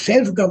 A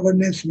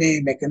self-governance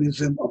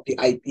mechanism of the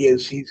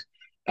IPLCs,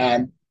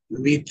 and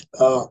with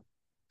a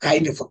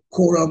kind of a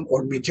quorum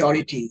or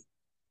majority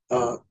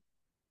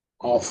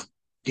of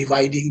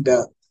dividing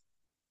the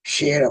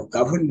share of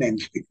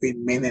governance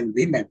between men and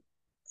women,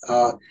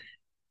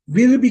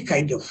 will be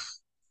kind of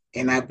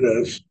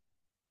enablers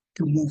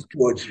to move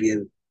towards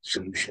real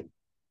solution.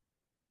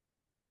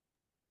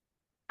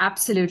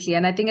 Absolutely.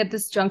 And I think at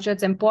this juncture,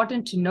 it's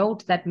important to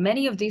note that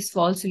many of these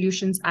false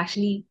solutions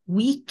actually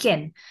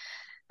weaken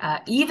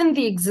even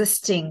the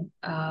existing,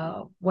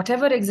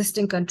 whatever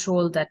existing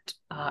control that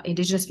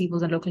indigenous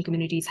peoples and local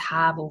communities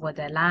have over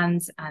their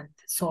lands and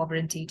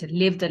sovereignty to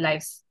live their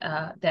lives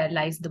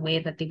the way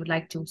that they would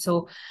like to.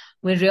 So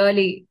we're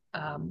really,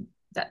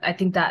 I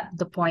think that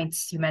the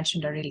points you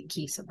mentioned are really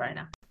key,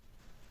 Souparna.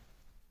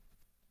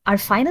 Our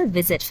final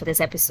visit for this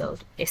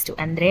episode is to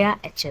Andrea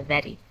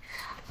Echeverri,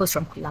 who's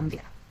from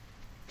Colombia.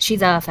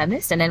 She's a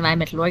feminist and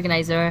environmental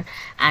organizer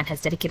and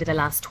has dedicated the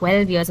last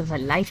 12 years of her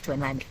life to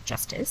environmental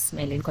justice,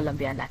 mainly in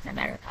Colombia and Latin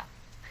America.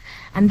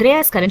 Andrea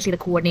is currently the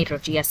coordinator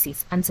of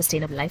GFC's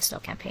Unsustainable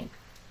Livestock campaign.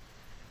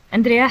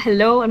 Andrea,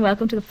 hello and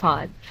welcome to the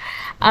pod.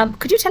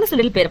 Could you tell us a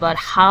little bit about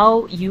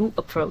how you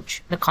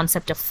approach the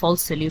concept of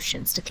false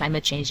solutions to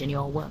climate change in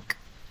your work?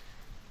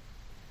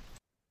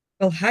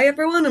 Well, hi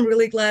everyone. I'm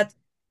really glad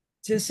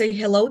to say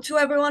hello to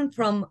everyone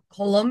from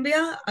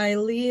Colombia. I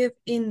live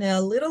in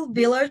a little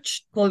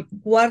village called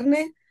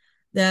Guarne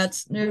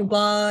that's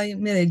nearby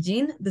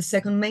Medellin, the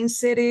second main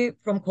city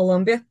from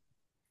Colombia.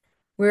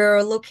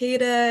 We're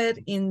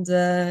located in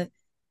the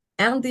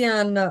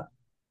Andean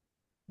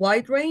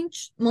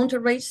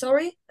mountain range,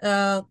 sorry.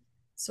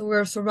 So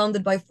we're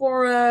surrounded by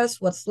forests,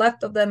 what's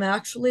left of them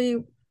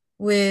actually,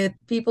 with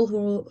people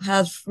who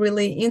have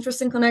really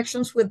interesting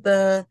connections with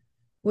the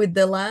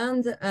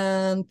land,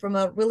 and from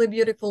a really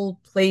beautiful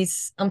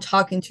place I'm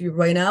talking to you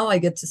right now. I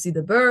get to see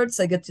the birds,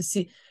 I get to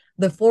see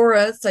the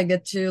forest, I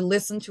get to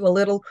listen to a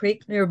little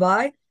creek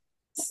nearby.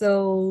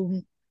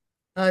 So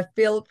I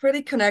feel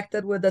pretty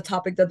connected with the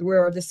topic that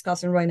we're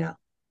discussing right now.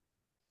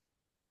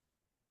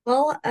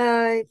 Well,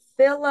 I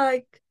feel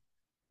like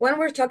when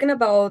we're talking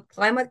about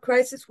climate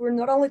crisis, we're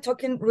not only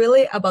talking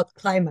really about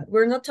climate.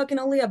 We're not talking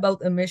only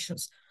about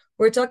emissions.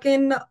 We're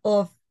talking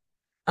of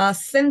a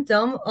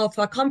symptom of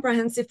a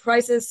comprehensive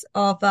crisis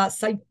of a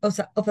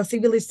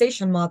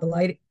civilization model.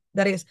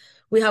 That is,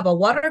 we have a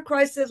water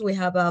crisis, we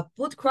have a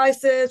food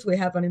crisis, we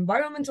have an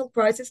environmental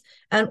crisis,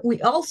 and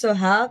we also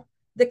have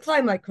the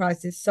climate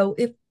crisis. So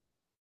if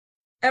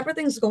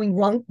everything's going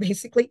wrong,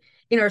 basically,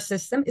 in our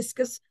system, is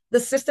because the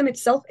system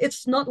itself,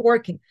 it's not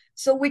working.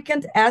 So we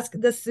can't ask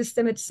the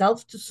system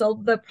itself to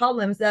solve the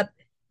problems that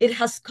it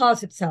has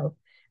caused itself.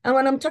 And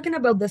when I'm talking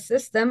about the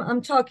system,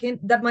 I'm talking,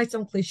 that might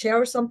sound cliche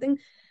or something,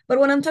 but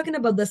when I'm talking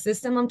about the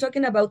system, I'm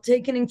talking about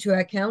taking into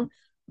account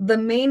the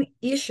main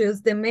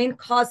issues, the main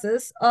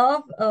causes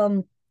of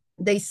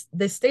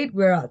the state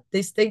we're at,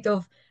 the state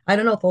of, I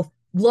don't know, of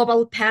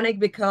global panic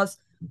because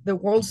the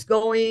world's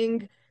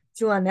going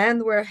to an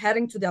end, we're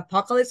heading to the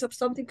apocalypse of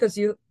something, because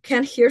you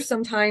can hear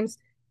sometimes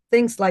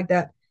things like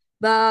that.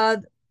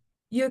 But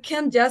you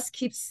can't just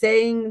keep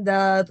saying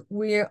that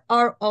we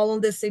are all on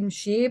the same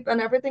ship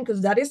and everything,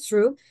 because that is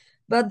true.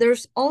 But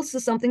there's also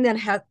something that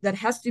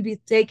has to be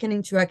taken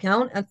into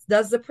account, and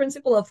that's the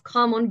principle of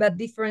common but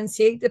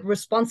differentiated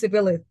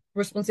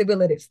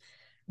responsibilities.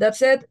 That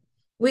said,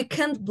 we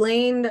can't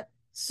blame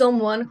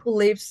someone who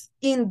lives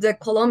in the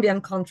Colombian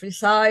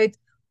countryside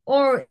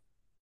or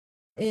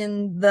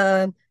in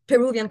the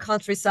Peruvian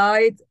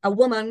countryside, a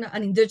woman,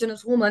 an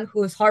indigenous woman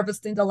who is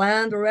harvesting the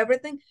land or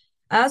everything,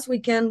 as we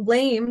can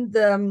blame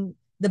the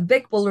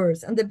big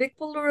polluters. And the big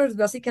polluters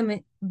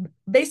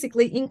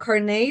basically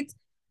incarnate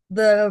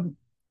the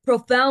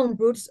profound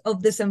roots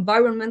of this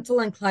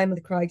environmental and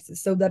climate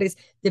crisis. So that is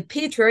the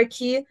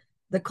patriarchy,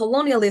 the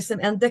colonialism,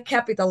 and the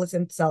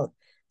capitalism itself.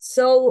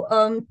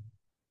 So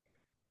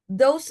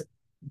those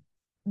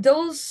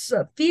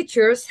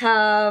features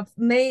have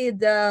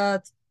made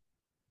that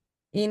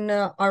in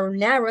our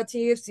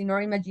narratives, in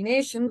our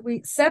imagination,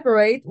 we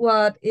separate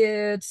what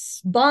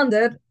is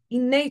bonded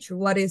in nature,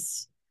 what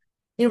is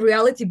in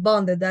reality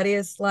bonded. That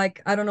is,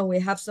 like, I don't know, we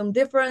have some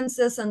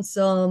differences and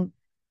some,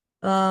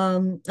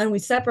 and we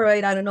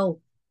separate, I don't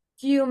know,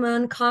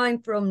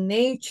 humankind from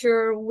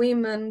nature,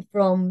 women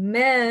from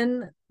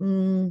men,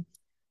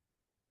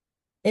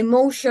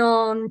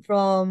 emotion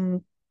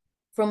from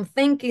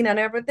thinking and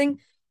everything.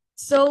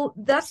 So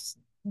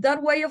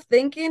that way of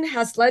thinking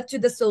has led to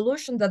the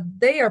solution that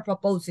they are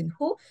proposing.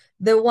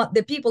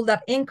 The people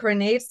that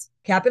incarnates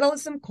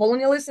capitalism,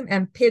 colonialism,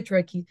 and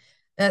patriarchy.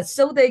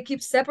 So they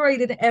keep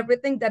separating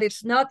everything that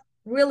is not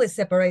really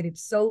separated.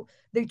 So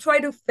they try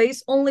to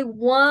face only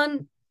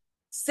one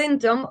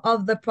symptom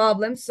of the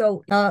problem.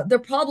 So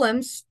the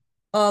problems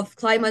of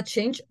climate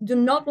change do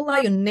not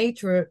rely on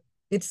nature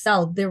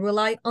itself. They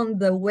rely on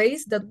the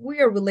ways that we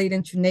are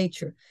relating to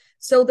nature.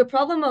 So the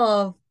problem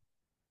of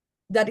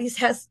that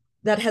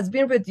has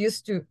been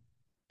reduced to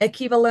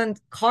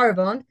equivalent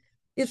carbon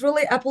is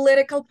really a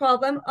political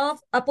problem of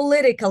a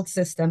political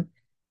system.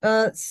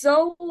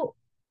 So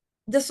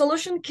the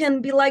solution can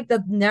be like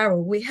that narrow.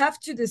 We have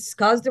to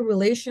discuss the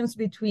relations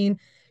between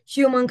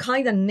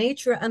humankind and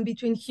nature and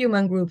between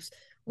human groups.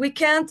 We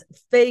can't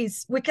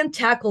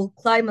tackle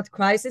climate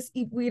crisis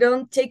if we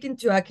don't take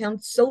into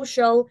account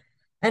social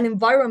and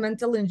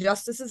environmental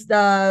injustices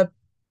that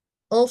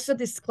also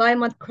this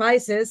climate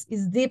crisis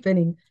is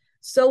deepening.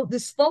 So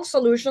these false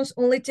solutions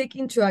only take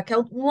into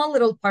account one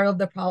little part of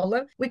the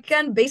problem. We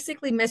can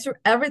basically measure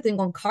everything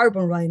on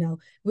carbon right now.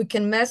 We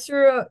can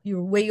measure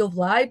your way of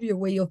life, your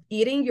way of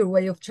eating, your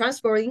way of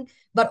transporting,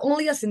 but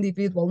only as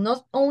individual,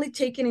 not only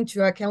taking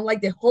into account like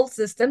the whole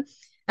system.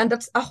 And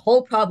that's a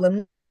whole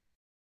problem,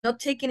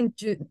 not thinking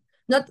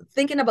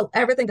about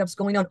everything that's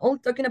going on, only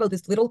talking about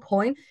this little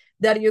coin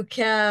that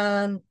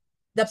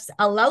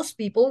allows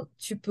people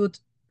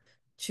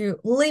to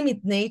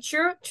limit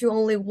nature to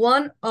only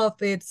one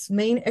of its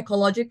main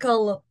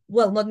ecological,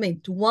 well, not main,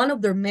 to one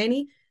of their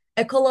many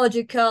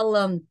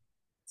ecological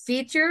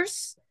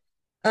features,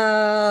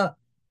 and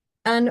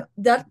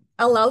that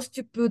allows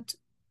to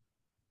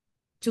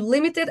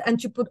limit it and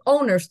to put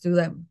owners to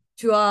them,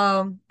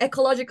 to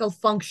ecological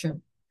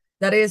function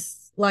that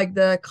is like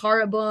the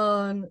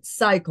carbon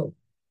cycle.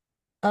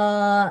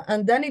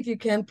 And then if you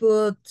can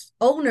put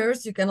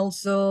owners, you can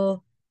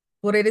also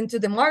put it into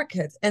the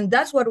market. And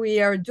that's what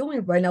we are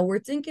doing right now. We're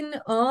thinking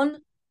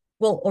on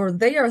or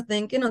they are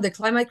thinking of the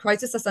climate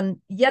crisis as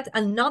yet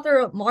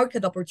another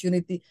market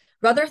opportunity,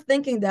 rather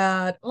thinking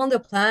that on the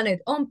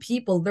planet, on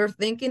people, they're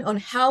thinking on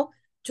how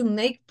to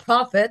make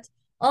profit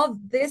of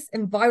this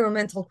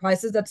environmental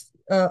crisis that's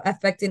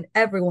affecting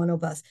every one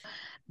of us.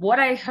 What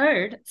I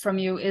heard from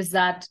you is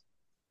that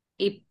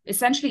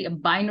essentially a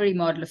binary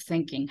model of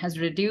thinking has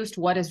reduced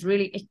what is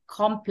really a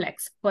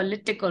complex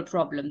political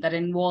problem that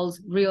involves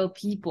real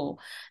people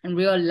and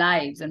real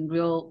lives and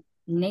real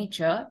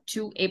nature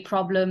to a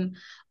problem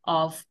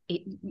of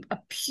a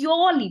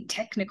purely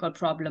technical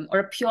problem or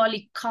a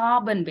purely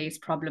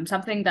carbon-based problem,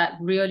 something that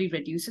really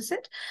reduces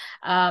it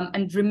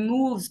and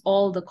removes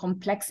all the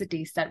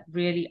complexities that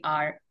really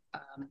are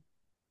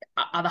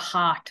the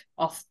heart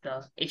of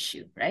the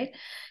issue, right?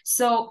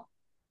 So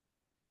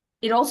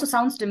it also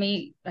sounds to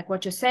me like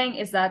what you're saying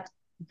is that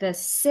the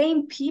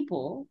same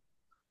people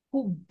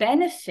who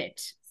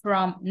benefit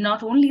from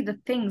not only the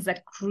things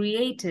that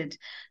created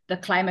the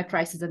climate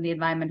crisis and the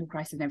environmental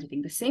crisis and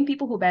everything, the same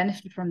people who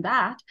benefit from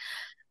that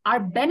are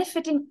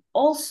benefiting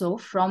also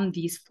from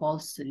these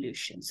false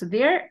solutions. So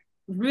they're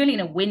really in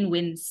a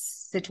win-win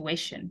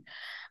situation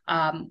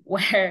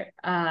where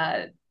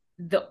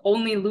the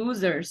only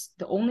losers,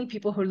 the only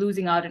people who are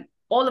losing out in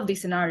all of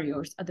these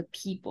scenarios are the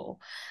people,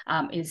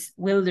 is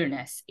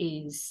wilderness,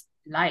 is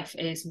life,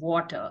 is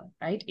water,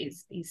 right?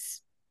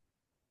 Is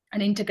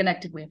an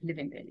interconnected way of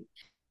living, really.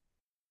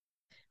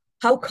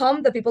 How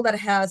come the people that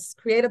has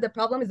created the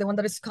problem is the one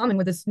that is coming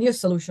with this new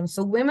solution?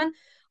 So women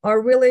are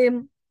really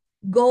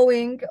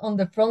going on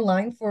the front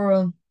line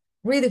for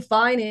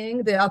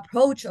redefining the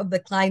approach of the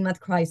climate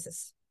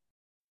crisis.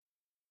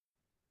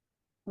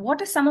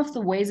 What are some of the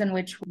ways in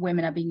which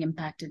women are being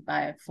impacted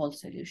by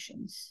false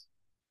solutions?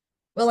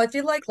 Well, I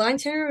feel like line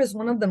tenure is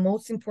one of the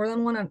most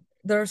important one. And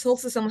there's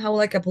also somehow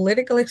like a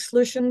political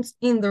exclusions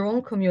in their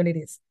own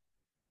communities.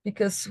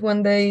 Because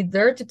when they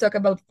dare to talk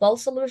about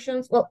false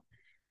solutions, well,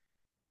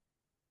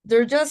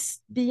 they're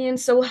just being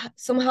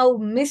somehow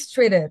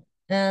mistreated,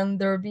 and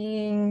they're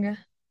being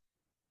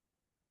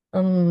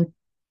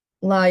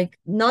like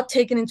not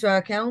taken into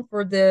account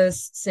for the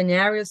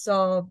scenarios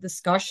of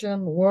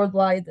discussion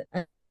worldwide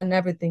and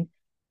everything.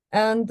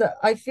 And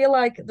I feel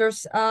like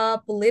there's a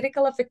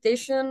political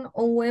affectation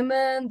on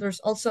women.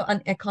 There's also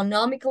an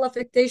economical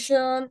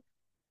affectation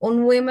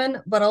on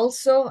women, but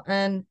also,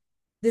 and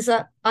this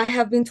I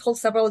have been told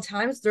several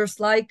times, there's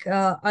like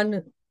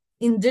an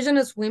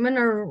indigenous women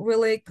are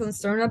really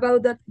concerned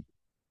about that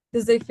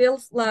because they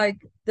feel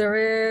like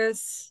there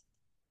is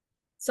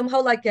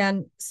somehow like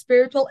an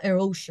spiritual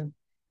erosion.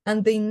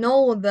 And they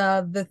know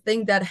that the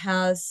thing that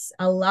has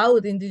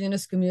allowed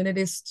indigenous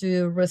communities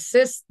to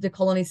resist the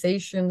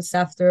colonizations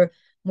after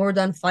more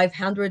than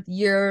 500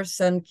 years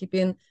and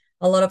keeping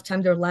a lot of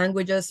time their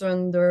languages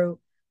and their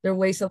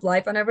ways of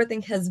life and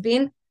everything has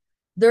been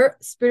their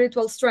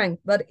spiritual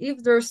strength. But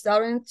if they're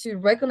starting to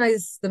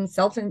recognize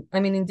themselves in,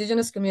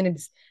 indigenous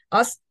communities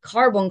as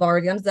carbon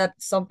guardians,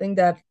 that's something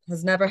that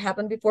has never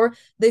happened before,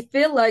 they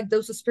feel like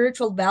those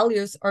spiritual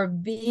values are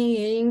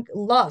being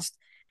lost.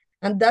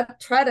 And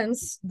that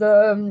threatens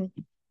the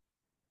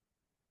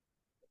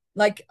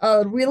like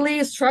a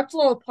really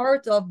structural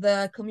part of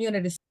the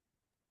communities.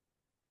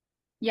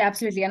 Yeah,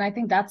 absolutely. And I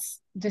think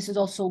this is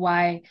also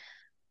why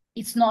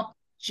it's not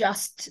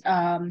just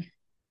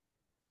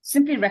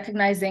simply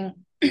recognizing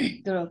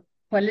the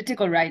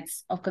political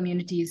rights of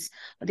communities,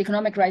 but the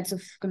economic rights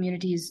of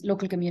communities,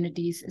 local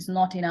communities is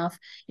not enough.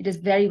 It is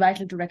very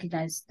vital to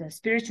recognize the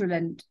spiritual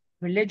and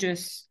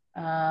religious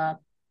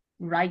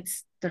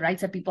rights, the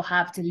rights that people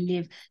have to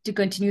live, to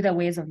continue their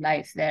ways of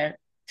life, their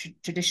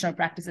traditional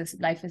practices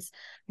of life is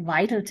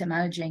vital to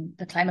managing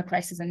the climate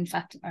crisis and, in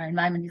fact, our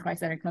environmental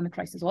crisis, our economic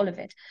crisis, all of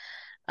it.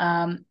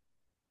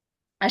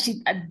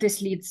 Actually,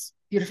 this leads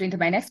beautifully into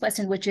my next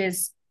question, which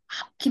is,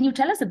 can you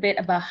tell us a bit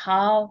about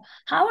how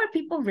are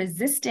people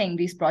resisting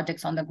these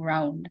projects on the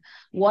ground?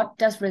 What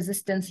does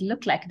resistance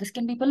look like? This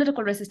can be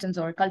political resistance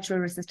or cultural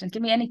resistance,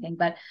 can be anything,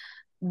 but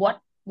what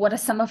are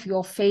some of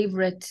your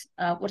favorite,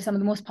 what are some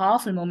of the most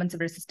powerful moments of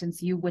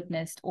resistance you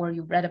witnessed or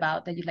you've read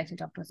about that you'd like to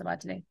talk to us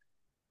about today?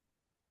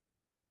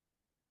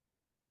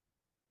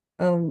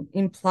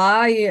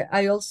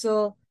 I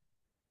also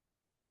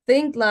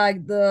think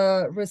like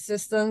the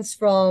resistance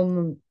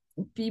from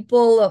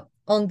people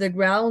on the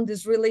ground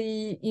is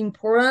really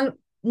important,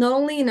 not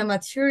only in a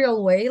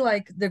material way,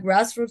 like the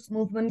grassroots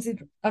movements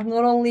are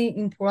not only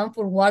important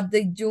for what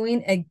they're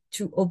doing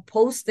to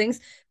oppose things,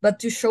 but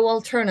to show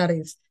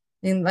alternatives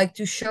and like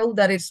to show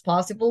that it's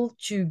possible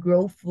to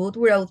grow food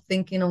without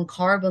thinking on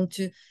carbon,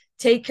 to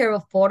take care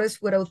of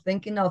forests without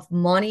thinking of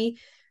money,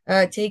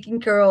 taking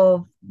care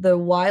of the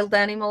wild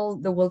animal,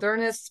 the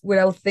wilderness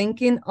without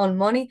thinking on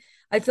money.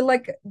 I feel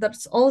like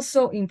that's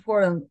also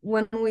important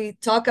when we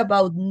talk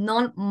about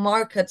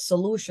non-market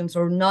solutions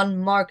or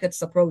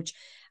non-markets approach.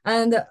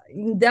 And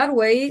in that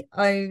way,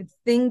 I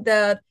think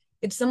that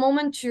it's a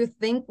moment to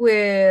think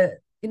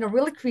in a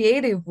really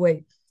creative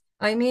way.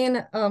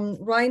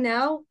 Right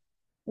now,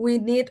 we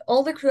need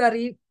all the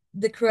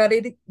the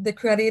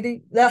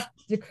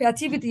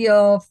creativity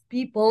of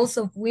peoples,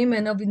 of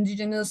women, of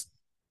indigenous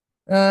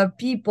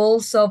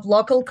peoples, of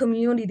local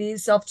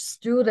communities, of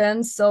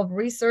students, of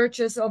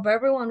researchers, of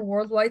everyone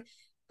worldwide,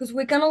 because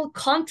we can all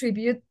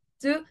contribute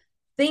to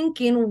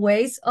thinking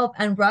ways of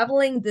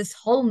unraveling this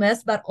whole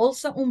mess, but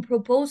also on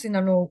proposing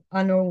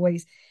our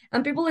ways.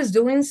 And people is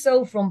doing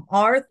so from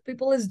art,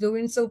 people is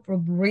doing so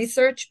from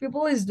research,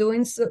 people is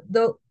doing so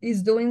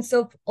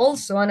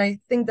also, and I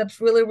think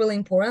that's really, really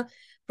important,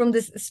 from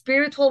this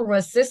spiritual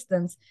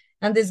resistance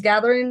and this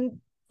gathering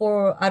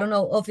for, I don't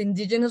know, of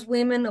indigenous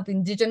women, of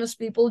indigenous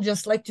people,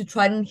 just like to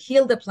try and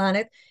heal the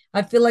planet.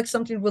 I feel like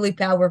something really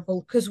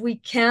powerful, because we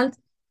can't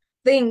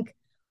think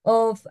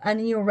of an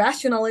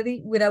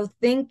irrationality without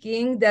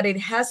thinking that it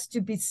has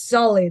to be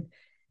solid.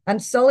 And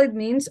solid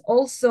means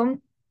also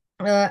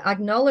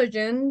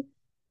acknowledging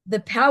the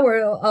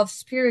power of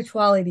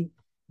spirituality,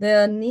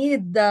 the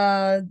need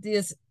that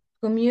this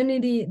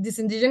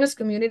indigenous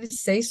community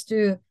says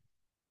to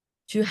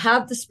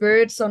have the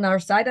spirits on our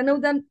side. I know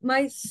that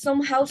might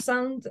somehow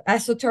sound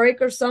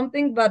esoteric or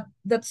something, but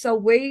that's a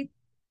way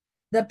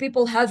that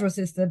people has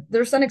resisted.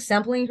 There's an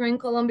example here in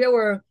Colombia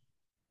where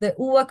the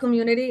UWA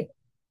community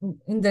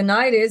in the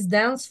 90s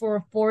danced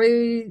for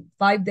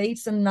 45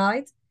 days and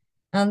nights,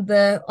 and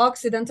the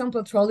Occidental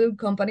Petroleum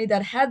Company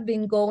that had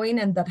been going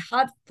and that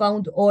had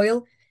found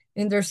oil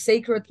in their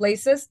sacred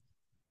places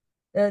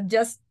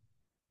just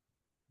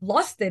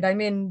lost it. I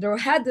mean, they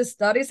had the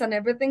studies and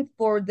everything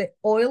for the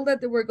oil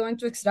that they were going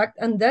to extract,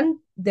 and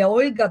then the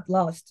oil got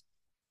lost.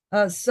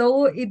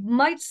 So it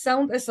might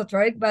sound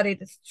esoteric, but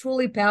it is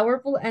truly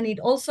powerful, and it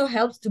also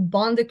helps to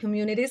bond the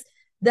communities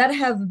that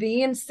have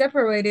been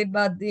separated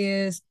by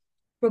these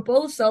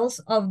proposals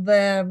of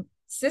the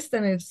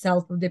system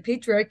itself, of the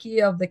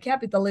patriarchy, of the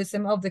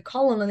capitalism, of the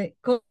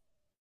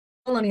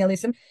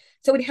colonialism.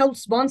 So it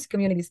helps bond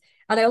communities.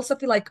 And I also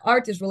feel like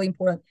art is really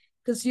important,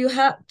 because you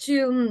have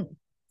to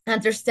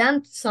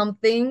understand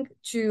something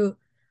to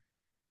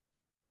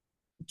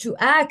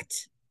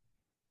act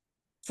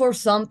for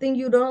something.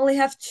 You don't only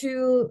have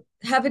to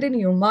have it in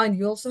your mind,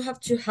 you also have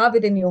to have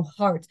it in your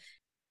heart.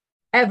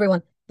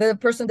 Everyone, the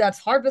person that's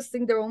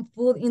harvesting their own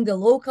food in the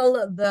local,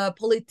 the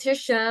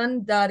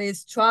politician that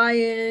is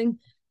trying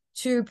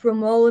to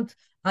promote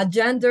a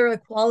gender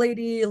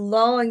equality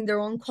law in their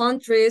own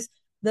countries,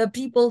 the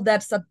people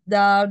that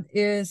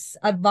is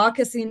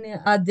advocating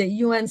at the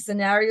UN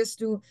scenarios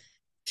to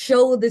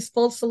show these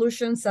false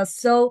solutions. As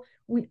so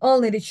we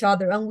all need each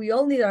other, and we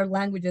all need our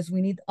languages.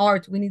 We need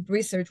art, we need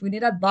research, we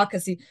need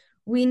advocacy,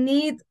 we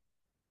need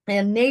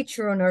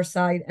nature on our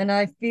side. And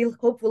I feel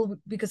hopeful,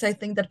 because I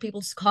think that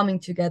people's coming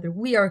together,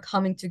 we are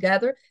coming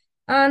together,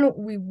 and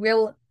we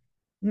will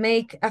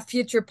make a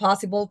future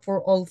possible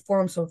for all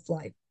forms of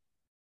life.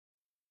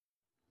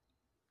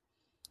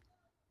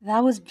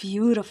 That was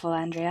beautiful,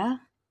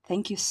 Andrea.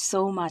 Thank you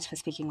so much for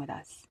speaking with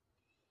us.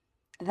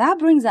 That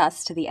brings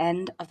us to the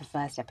end of the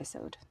first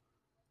episode.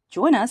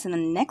 Join us in the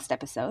next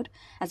episode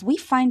as we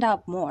find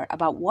out more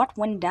about what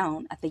went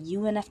down at the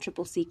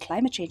UNFCCC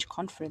Climate Change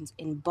Conference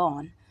in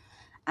Bonn,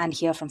 and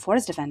hear from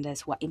forest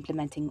defenders who are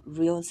implementing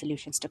real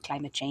solutions to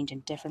climate change in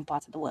different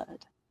parts of the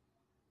world.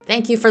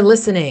 Thank you for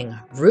listening.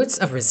 Roots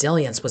of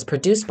Resilience was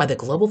produced by the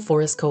Global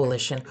Forest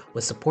Coalition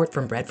with support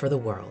from Bread for the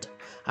World.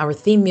 Our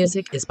theme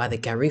music is by the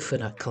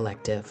Garifuna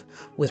Collective,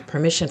 with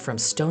permission from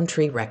Stone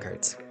Tree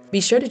Records. Be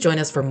sure to join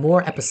us for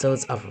more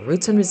episodes of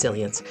Roots and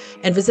Resilience,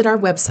 and visit our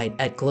website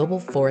at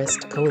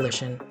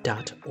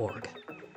globalforestcoalition.org.